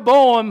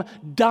Jeroboam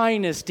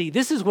dynasty.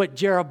 This is what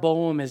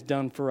Jeroboam has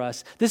done for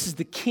us. This is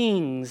the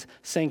king's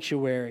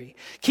sanctuary.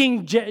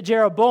 King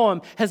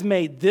Jeroboam has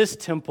made this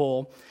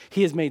temple,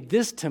 he has made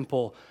this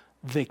temple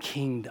the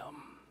kingdom.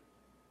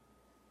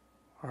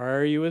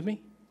 Are you with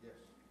me?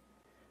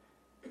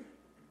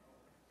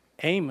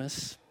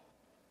 Yes.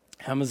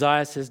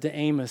 Amaziah says to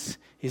Amos,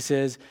 he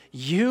says,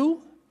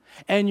 you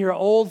and your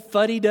old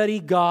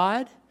fuddy-duddy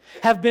God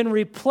have been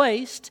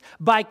replaced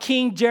by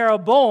King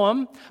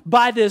Jeroboam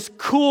by this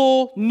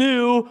cool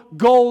new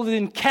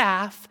golden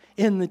calf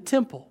in the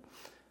temple.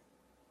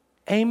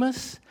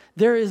 Amos,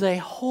 there is a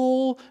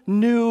whole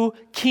new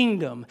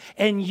kingdom,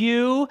 and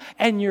you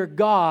and your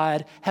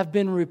God have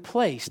been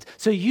replaced.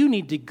 So you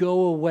need to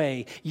go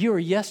away. You are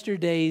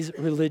yesterday's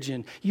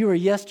religion. You are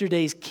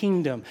yesterday's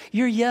kingdom.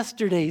 You're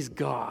yesterday's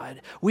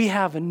God. We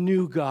have a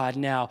new God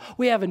now.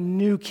 We have a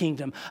new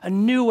kingdom, a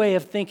new way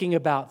of thinking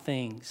about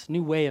things.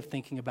 New way of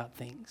thinking about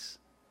things.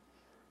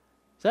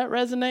 Does that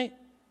resonate?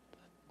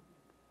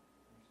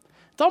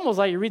 It's almost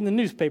like you're reading the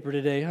newspaper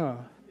today, huh?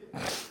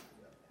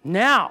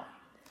 Now,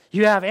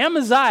 you have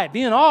Amaziah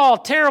being all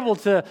terrible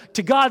to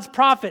God's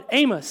prophet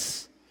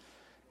Amos.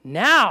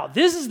 Now,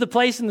 this is the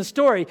place in the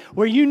story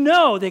where you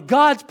know that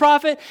God's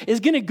prophet is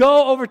going to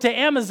go over to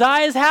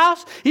Amaziah's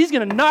house. He's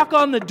going to knock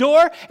on the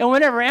door, and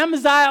whenever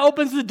Amaziah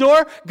opens the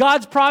door,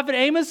 God's prophet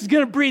Amos is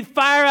going to breathe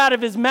fire out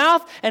of his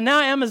mouth, and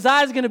now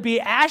Amaziah is going to be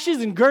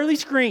ashes and girly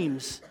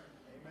screams.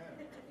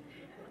 Amen.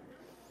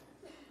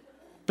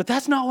 But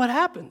that's not what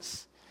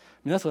happens.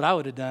 I mean, that's what I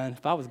would have done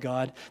if I was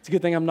God. It's a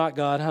good thing I'm not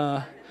God,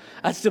 huh?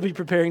 I'd still be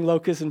preparing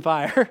locusts and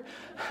fire.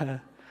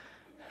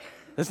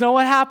 That's not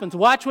what happens.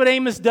 Watch what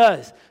Amos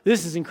does.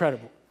 This is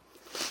incredible.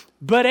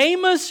 But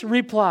Amos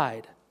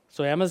replied.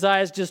 So Amaziah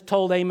has just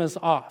told Amos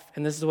off,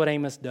 and this is what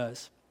Amos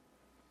does.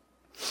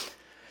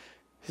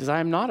 He says, I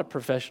am not a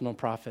professional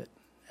prophet,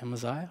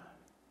 Amaziah,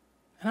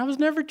 and I was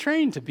never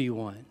trained to be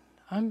one.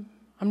 I'm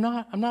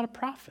not a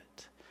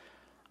prophet.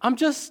 I'm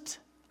just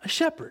a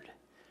shepherd,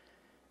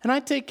 and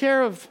I take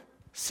care of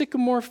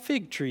sycamore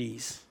fig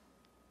trees.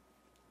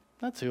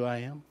 That's who I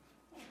am.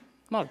 I'm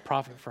not a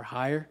prophet for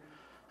hire.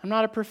 I'm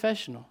not a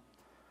professional.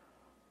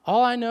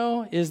 All I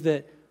know is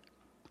that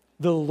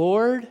the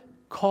Lord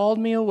called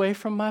me away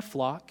from my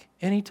flock,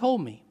 and he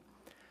told me,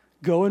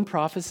 go and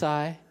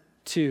prophesy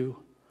to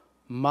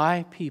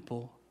my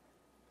people,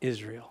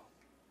 Israel.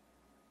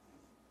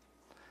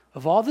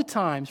 Of all the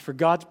times for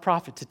God's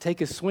prophet to take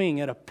a swing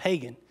at a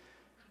pagan,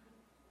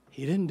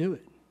 he didn't do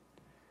it.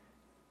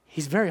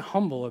 He's very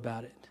humble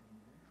about it.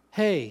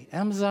 Hey,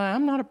 Amaziah,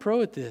 I'm not a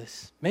pro at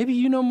this. Maybe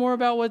you know more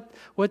about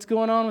what's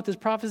going on with this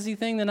prophecy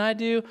thing than I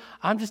do.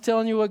 I'm just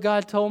telling you what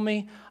God told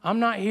me. I'm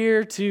not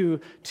here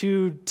to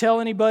tell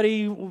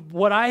anybody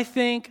what I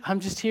think. I'm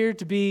just here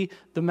to be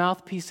the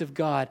mouthpiece of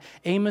God.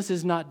 Amos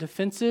is not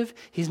defensive.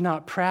 He's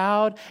not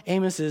proud.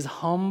 Amos is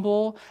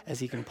humble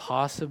as he can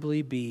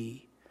possibly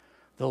be.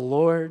 The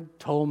Lord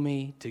told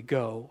me to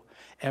go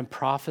and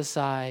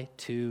prophesy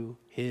to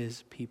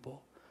his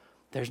people.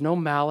 There's no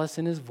malice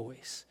in his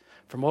voice.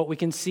 From what we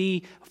can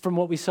see, from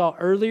what we saw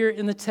earlier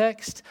in the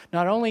text,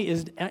 not only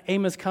is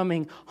Amos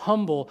coming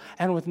humble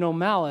and with no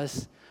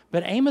malice,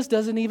 but Amos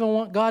doesn't even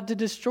want God to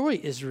destroy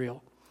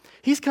Israel.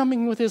 He's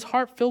coming with his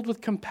heart filled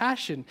with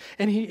compassion,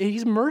 and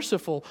he's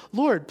merciful.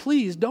 Lord,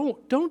 please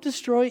don't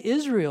destroy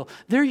Israel.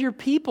 They're your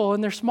people,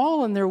 and they're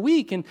small and they're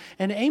weak. And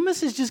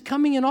Amos is just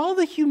coming in all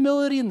the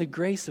humility and the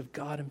grace of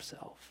God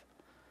himself.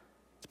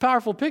 It's a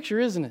powerful picture,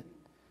 isn't it?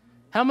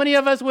 How many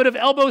of us would have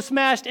elbow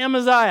smashed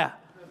Amaziah?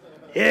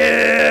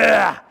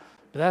 Yeah!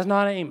 But that's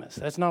not Amos.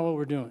 That's not what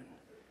we're doing.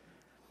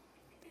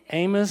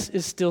 Amos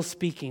is still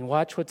speaking.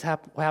 Watch what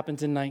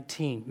happens in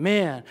 19.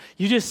 Man,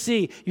 you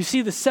see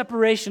the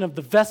separation of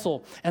the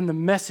vessel and the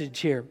message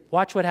here.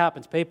 Watch what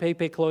happens.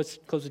 Pay close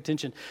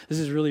attention. This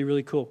is really,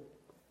 really cool.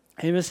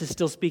 Amos is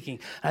still speaking.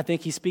 I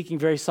think he's speaking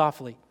very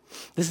softly.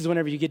 This is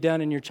whenever you get down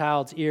in your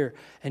child's ear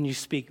and you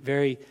speak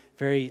very,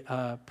 very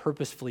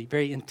purposefully,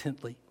 very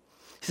intently.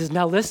 He says,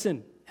 now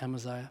listen,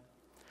 Amaziah.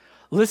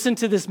 Listen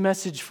to this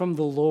message from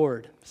the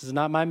Lord. This is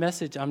not my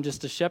message. I'm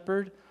just a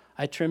shepherd.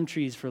 I trim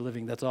trees for a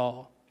living. That's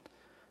all.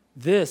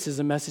 This is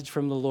a message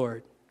from the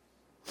Lord.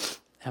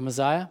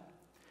 Amaziah,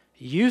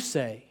 you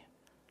say,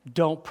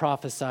 don't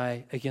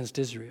prophesy against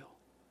Israel.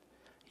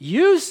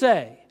 You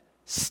say,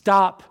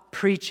 stop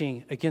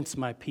preaching against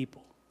my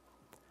people.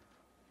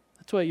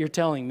 That's what you're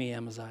telling me,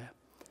 Amaziah.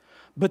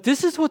 But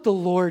this is what the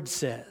Lord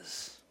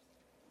says.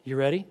 You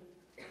ready?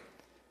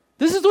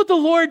 This is what the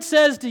Lord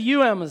says to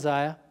you,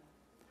 Amaziah.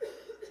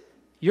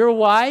 Your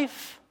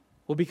wife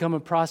will become a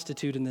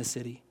prostitute in this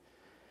city,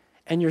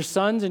 and your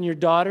sons and your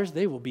daughters,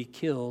 they will be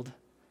killed.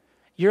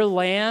 Your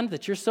land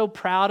that you're so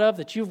proud of,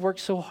 that you've worked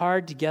so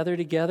hard to gather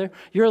together,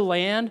 your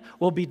land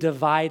will be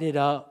divided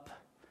up,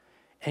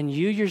 and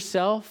you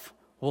yourself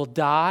will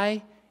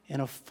die in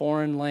a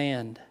foreign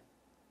land.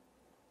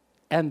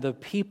 And the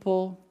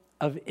people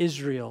of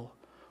Israel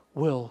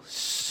will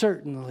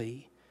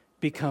certainly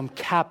become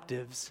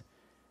captives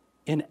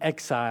in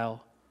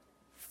exile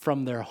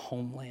from their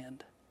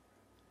homeland.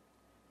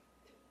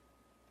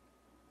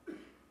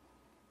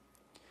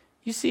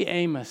 You see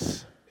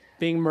Amos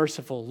being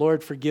merciful.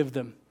 Lord, forgive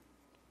them.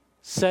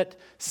 Set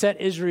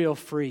Israel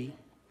free.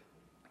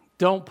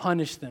 Don't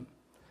punish them.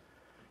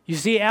 You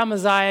see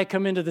Amaziah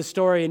come into the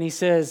story and he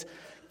says,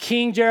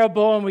 King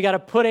Jeroboam, we got to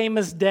put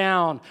Amos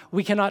down.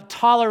 We cannot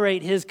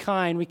tolerate his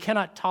kind. We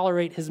cannot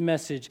tolerate his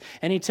message.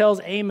 And he tells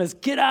Amos,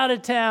 get out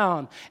of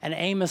town. And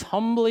Amos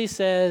humbly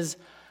says,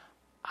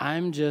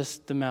 I'm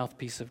just the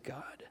mouthpiece of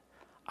God.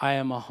 I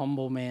am a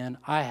humble man.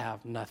 I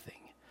have nothing.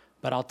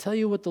 But I'll tell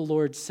you what the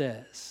Lord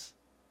says.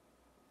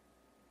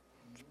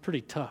 It's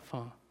pretty tough,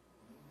 huh?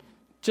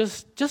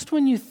 Just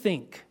when you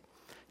think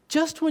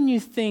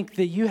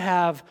that you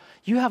have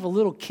a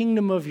little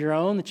kingdom of your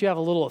own, that you have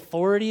a little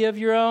authority of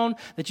your own,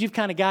 that you've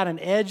kind of got an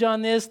edge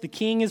on this, the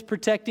king is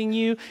protecting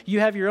you, you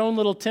have your own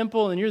little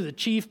temple and you're the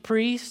chief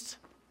priest,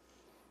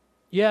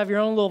 you have your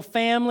own little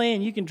family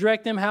and you can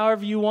direct them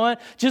however you want,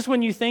 just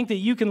when you think that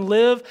you can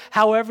live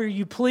however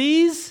you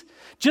please,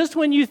 just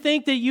when you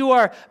think that you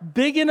are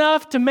big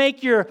enough to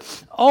make your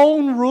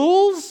own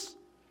rules,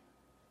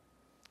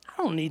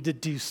 I don't need to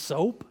do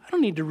soap. I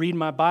don't need to read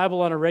my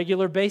Bible on a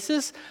regular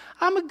basis.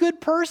 I'm a good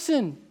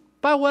person.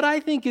 by what I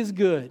think is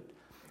good.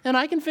 And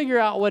I can figure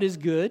out what is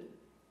good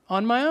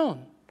on my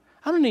own.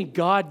 I don't need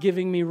God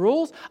giving me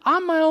rules.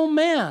 I'm my own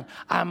man.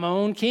 I'm my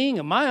own king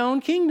of my own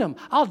kingdom.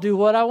 I'll do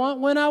what I want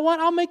when I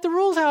want. I'll make the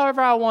rules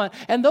however I want.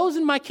 And those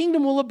in my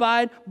kingdom will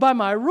abide by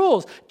my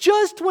rules.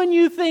 Just when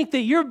you think that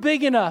you're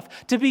big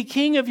enough to be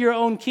king of your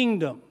own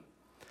kingdom,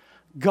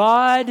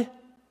 God,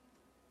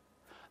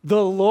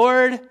 the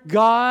Lord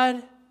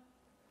God,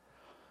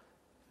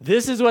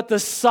 this is what the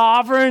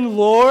sovereign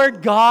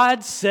Lord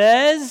God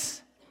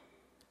says.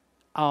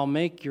 I'll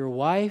make your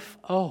wife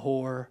a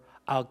whore.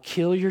 I'll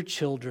kill your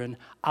children.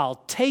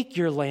 I'll take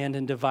your land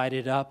and divide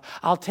it up.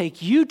 I'll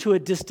take you to a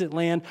distant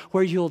land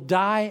where you'll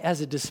die as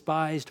a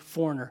despised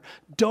foreigner.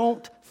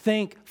 Don't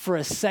think for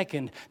a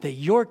second that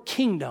your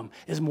kingdom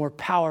is more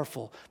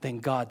powerful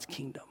than God's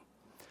kingdom.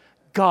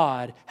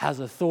 God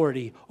has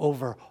authority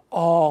over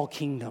all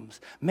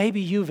kingdoms. Maybe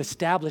you've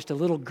established a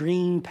little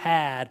green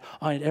pad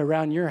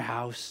around your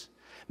house.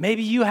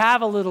 Maybe you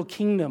have a little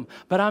kingdom,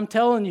 but I'm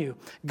telling you,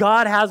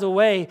 God has a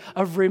way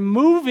of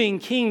removing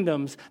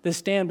kingdoms that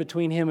stand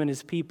between him and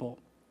his people.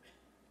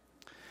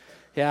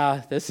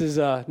 Yeah, this is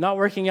not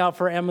working out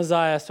for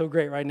Amaziah so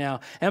great right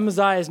now.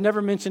 Amaziah is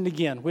never mentioned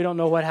again. We don't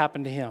know what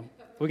happened to him.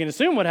 We can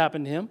assume what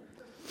happened to him.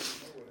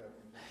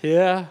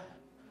 Yeah.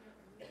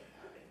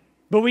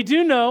 But we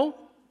do know,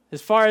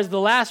 as far as the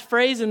last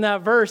phrase in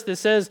that verse that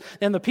says,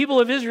 and the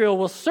people of Israel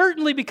will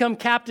certainly become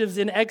captives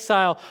in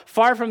exile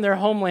far from their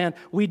homeland,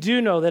 we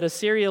do know that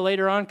Assyria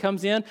later on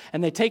comes in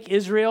and they take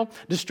Israel,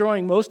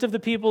 destroying most of the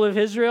people of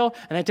Israel,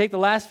 and they take the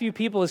last few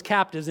people as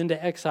captives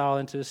into exile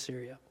into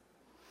Assyria.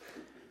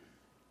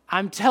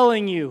 I'm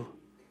telling you,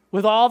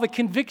 with all the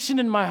conviction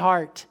in my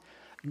heart,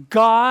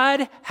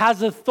 God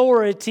has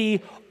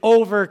authority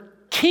over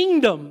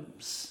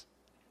kingdoms.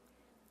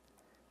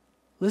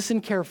 Listen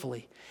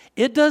carefully.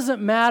 It doesn't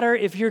matter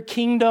if your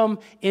kingdom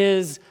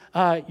is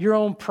your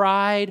own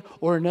pride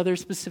or another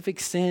specific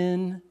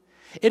sin.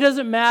 It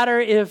doesn't matter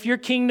if your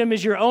kingdom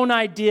is your own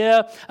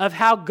idea of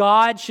how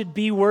God should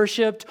be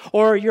worshiped,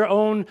 or your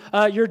own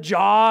your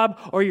job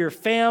or your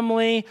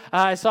family.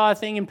 I saw a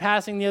thing in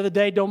passing the other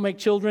day: don't make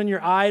children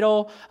your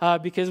idol,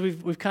 because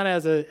we've kind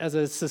of as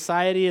a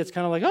society, it's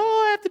kind of like,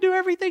 oh, I have to do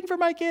everything for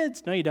my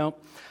kids. No, you don't.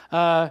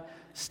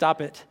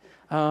 Stop it,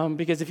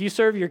 because if you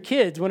serve your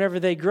kids, whenever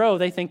they grow,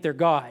 they think they're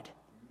God.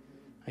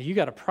 You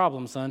got a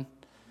problem, son.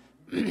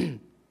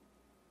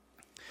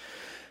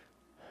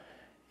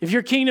 If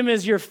your kingdom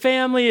is your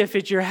family, if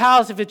it's your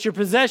house, if it's your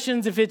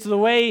possessions, if it's the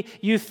way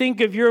you think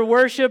of your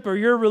worship or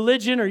your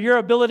religion or your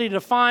ability to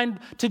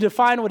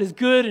define what is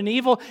good and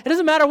evil, it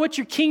doesn't matter what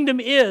your kingdom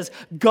is.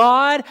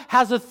 God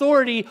has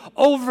authority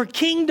over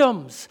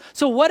kingdoms.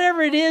 So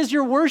whatever it is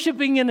you're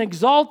worshiping and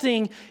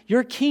exalting,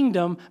 your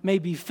kingdom may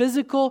be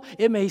physical,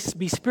 it may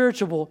be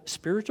spiritual.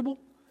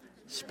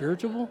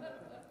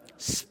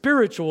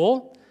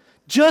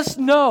 Just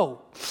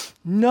know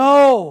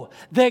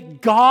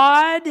that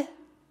God,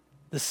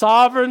 the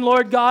sovereign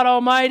Lord God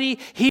Almighty,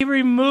 he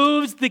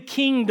removes the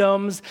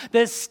kingdoms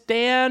that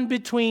stand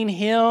between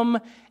him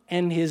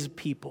and his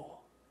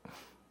people.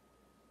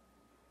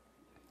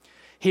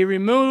 He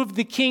removed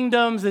the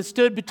kingdoms that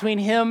stood between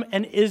him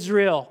and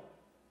Israel.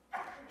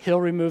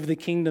 He'll remove the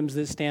kingdoms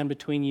that stand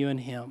between you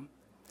and him.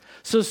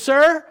 So,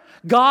 sir,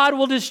 God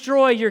will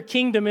destroy your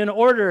kingdom in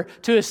order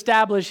to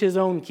establish his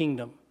own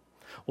kingdom.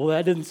 Well,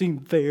 that doesn't seem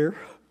fair.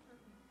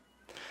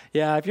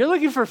 Yeah, if you're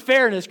looking for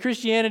fairness,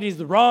 Christianity is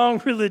the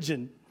wrong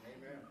religion.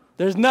 Amen.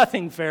 There's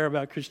nothing fair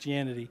about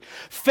Christianity.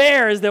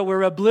 Fair is that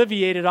we're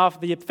obliterated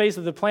off the face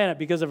of the planet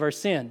because of our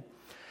sin.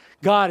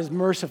 God is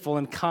merciful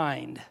and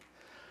kind.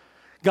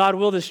 God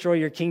will destroy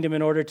your kingdom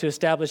in order to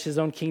establish his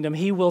own kingdom.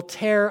 He will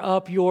tear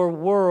up your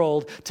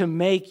world to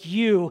make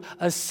you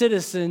a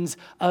citizen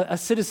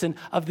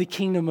of the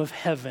kingdom of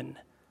heaven.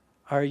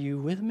 Are you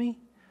with me?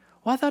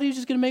 Well, I thought he was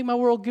just going to make my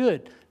world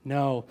good.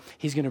 No,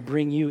 he's going to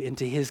bring you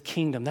into his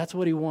kingdom. That's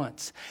what he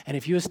wants. And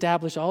if you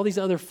establish all these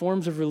other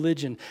forms of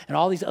religion and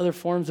all these other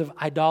forms of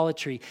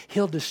idolatry,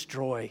 he'll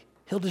destroy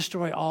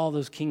all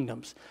those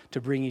kingdoms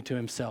to bring you to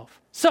himself.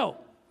 So,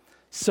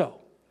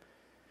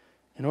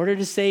 in order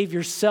to save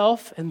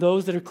yourself and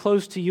those that are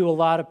close to you a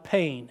lot of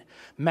pain,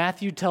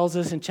 Matthew tells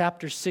us in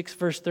chapter 6,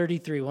 verse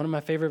 33, one of my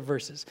favorite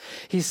verses.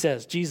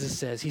 Jesus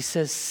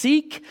says,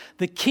 seek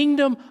the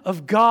kingdom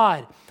of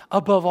God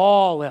above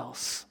all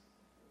else.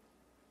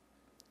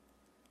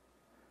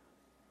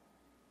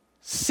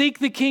 Seek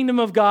the kingdom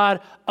of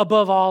God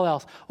above all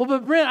else. Well,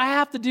 but Brent, I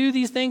have to do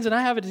these things, and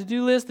I have a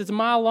to-do list that's a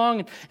mile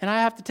long, and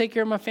I have to take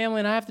care of my family,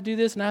 and I have to do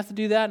this, and I have to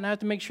do that, and I have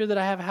to make sure that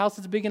I have a house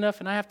that's big enough,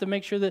 and I have to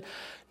make sure that...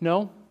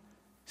 No.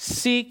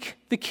 Seek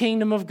the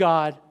kingdom of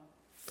God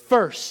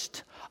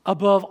first,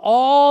 above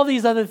all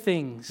these other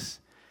things.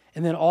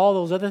 And then all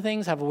those other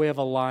things have a way of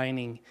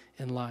aligning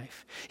in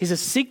life. He says,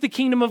 seek the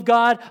kingdom of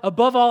God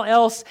above all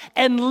else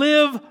and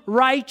live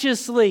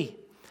righteously.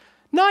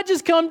 Not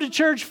just come to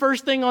church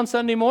first thing on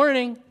Sunday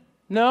morning.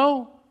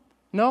 No,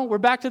 we're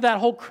back to that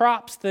whole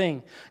crops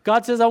thing.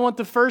 God says, I want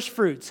the first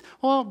fruits.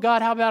 Well,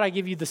 God, how about I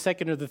give you the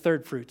second or the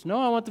third fruits?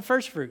 No, I want the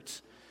first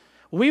fruits.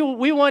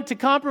 We want to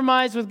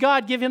compromise with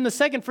God, give him the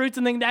second fruits,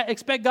 and then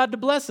expect God to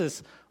bless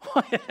us.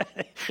 You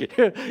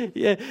don't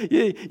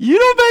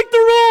make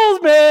the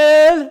rules,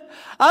 man.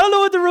 I don't know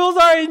what the rules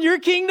are in your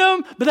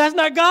kingdom, but that's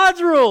not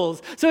God's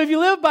rules. So if you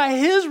live by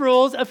his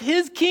rules of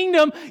his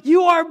kingdom,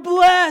 you are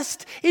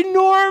blessed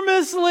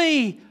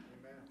enormously.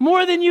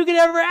 More than you could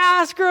ever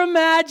ask or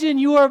imagine.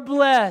 You are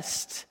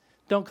blessed.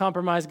 Don't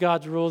compromise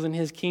God's rules in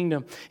his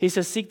kingdom. He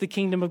says, seek the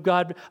kingdom of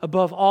God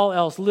above all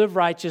else. Live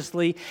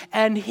righteously.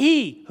 And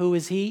he, who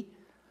is he?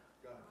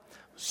 God.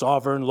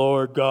 Sovereign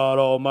Lord God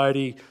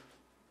Almighty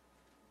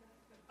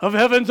of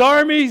heaven's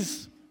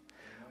armies,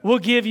 will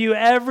give you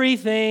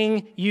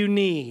everything you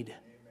need.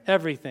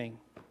 Everything.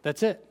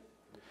 That's it.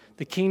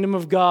 The kingdom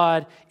of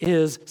God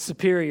is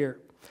superior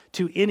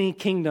to any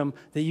kingdom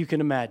that you can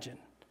imagine.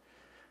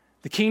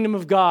 The kingdom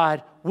of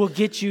God will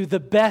get you the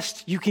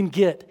best you can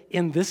get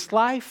in this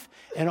life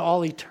and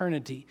all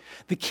eternity.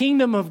 The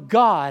kingdom of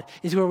God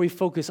is where we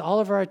focus all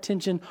of our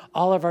attention,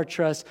 all of our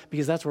trust,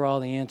 because that's where all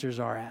the answers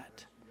are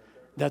at.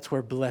 That's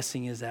where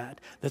blessing is at.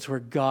 That's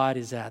where God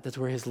is at. That's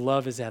where his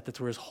love is at. That's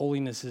where his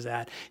holiness is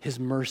at, his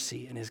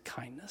mercy and his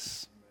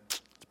kindness.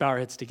 Let's bow our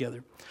heads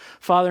together.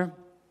 Father,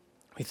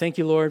 we thank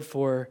you, Lord,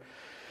 for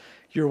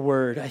your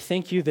word. I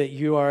thank you that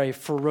you are a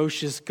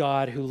ferocious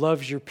God who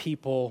loves your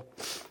people,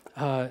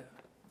 with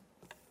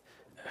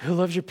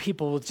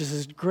just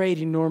this great,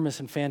 enormous,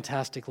 and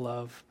fantastic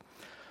love.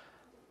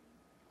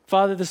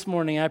 Father, this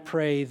morning I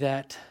pray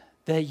that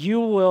you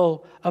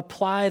will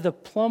apply the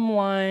plumb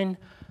line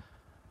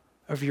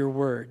of your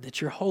word, that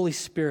your Holy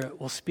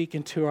Spirit will speak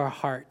into our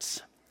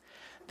hearts,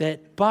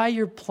 that by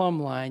your plumb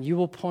line you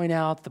will point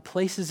out the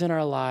places in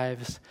our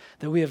lives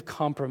that we have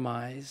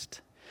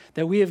compromised,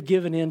 that we have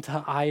given in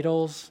to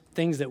idols,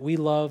 things that we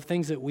love,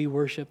 things that we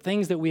worship,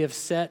 things that we have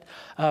set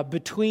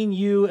between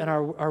you and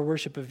our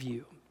worship of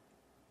you.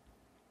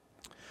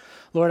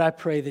 Lord, I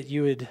pray that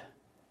you would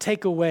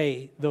take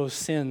away those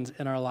sins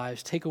in our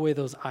lives, take away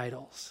those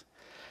idols.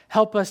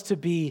 Help us to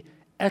be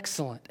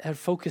excellent at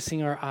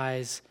focusing our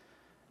eyes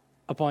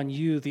upon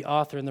you, the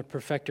author and the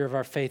perfecter of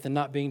our faith, and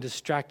not being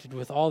distracted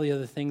with all the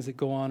other things that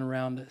go on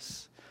around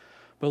us.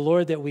 But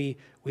Lord, that we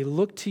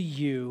look to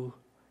you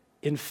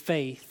in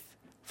faith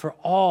for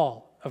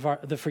all of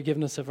the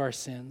forgiveness of our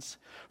sins,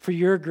 for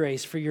your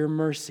grace, for your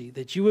mercy,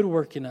 that you would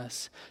work in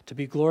us to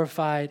be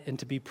glorified and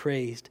to be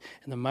praised.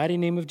 In the mighty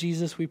name of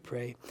Jesus we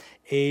pray.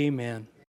 Amen.